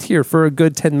 we sit here for a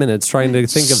good 10 minutes trying to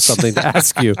think of something to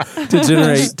ask you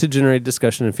to generate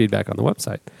discussion and feedback on the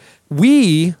website.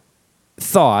 We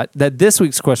thought that this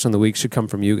week's question of the week should come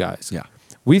from you guys. Yeah.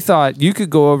 We thought you could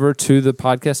go over to the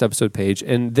podcast episode page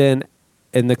and then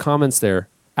in the comments there,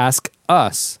 ask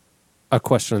us a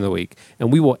question of the week,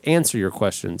 and we will answer your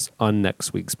questions on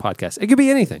next week's podcast. It could be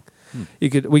anything. We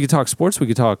could talk sports. We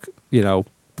could talk,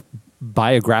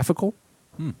 biographical.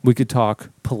 We could talk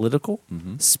political,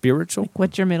 spiritual,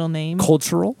 What's your middle name?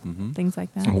 cultural, Things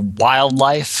like that.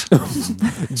 Wildlife.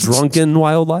 drunken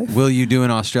wildlife. Will you do an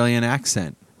Australian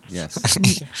accent? Yes.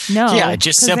 No. Yeah,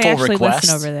 just 'cause they simple actually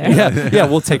requests. listen over there. Yeah,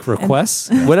 we'll take requests,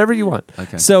 whatever you want.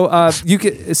 Okay. So you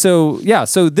could. So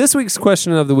this week's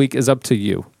question of the week is up to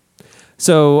you.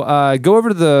 So go over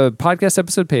to the podcast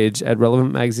episode page at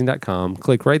relevantmagazine.com.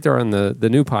 Click right there on the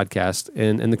new podcast,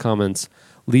 and in the comments,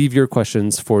 leave your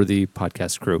questions for the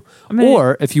podcast crew.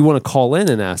 Or if you want to call in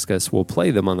and ask us, we'll play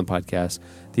them on the podcast.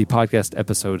 The podcast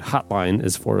episode hotline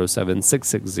is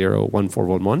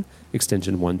 407-660-1411,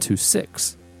 extension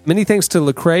 126. Many thanks to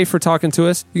Lecrae for talking to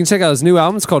us. You can check out his new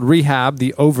album. It's called Rehab,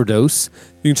 The Overdose.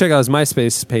 You can check out his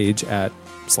MySpace page at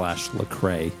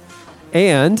 /Lecrae.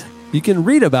 And you can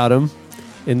read about him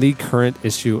in the current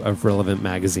issue of Relevant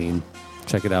Magazine.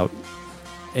 Check it out.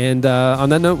 And on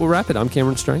that note, we'll wrap it. I'm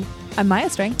Cameron Strang. I'm Maya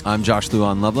Strang. I'm Josh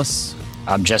Luan Lovelace.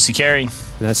 I'm Jesse Carey. And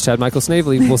that's Chad Michael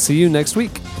Snavely. We'll see you next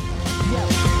week. Kill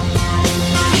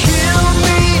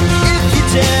me if you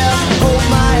dare. Hold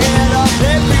my head up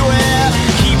everywhere.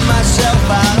 Keep myself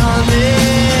out on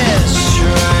this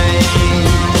train.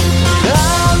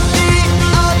 I'm the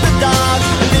underdog.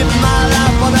 Live my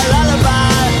life on a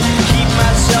lullaby. Keep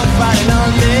myself riding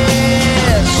on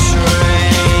this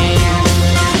train.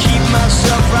 Keep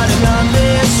myself riding on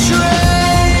this train.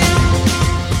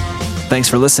 Thanks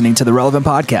for listening to the Relevant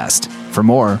Podcast. For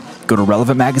more, go to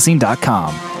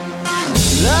relevantmagazine.com.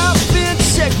 I've been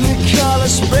technicolor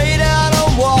sprayed out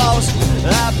on walls.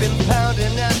 I've been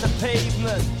pounding at the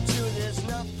pavement till there's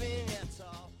nothing at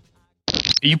all.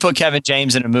 You put Kevin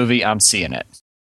James in a movie, I'm seeing it.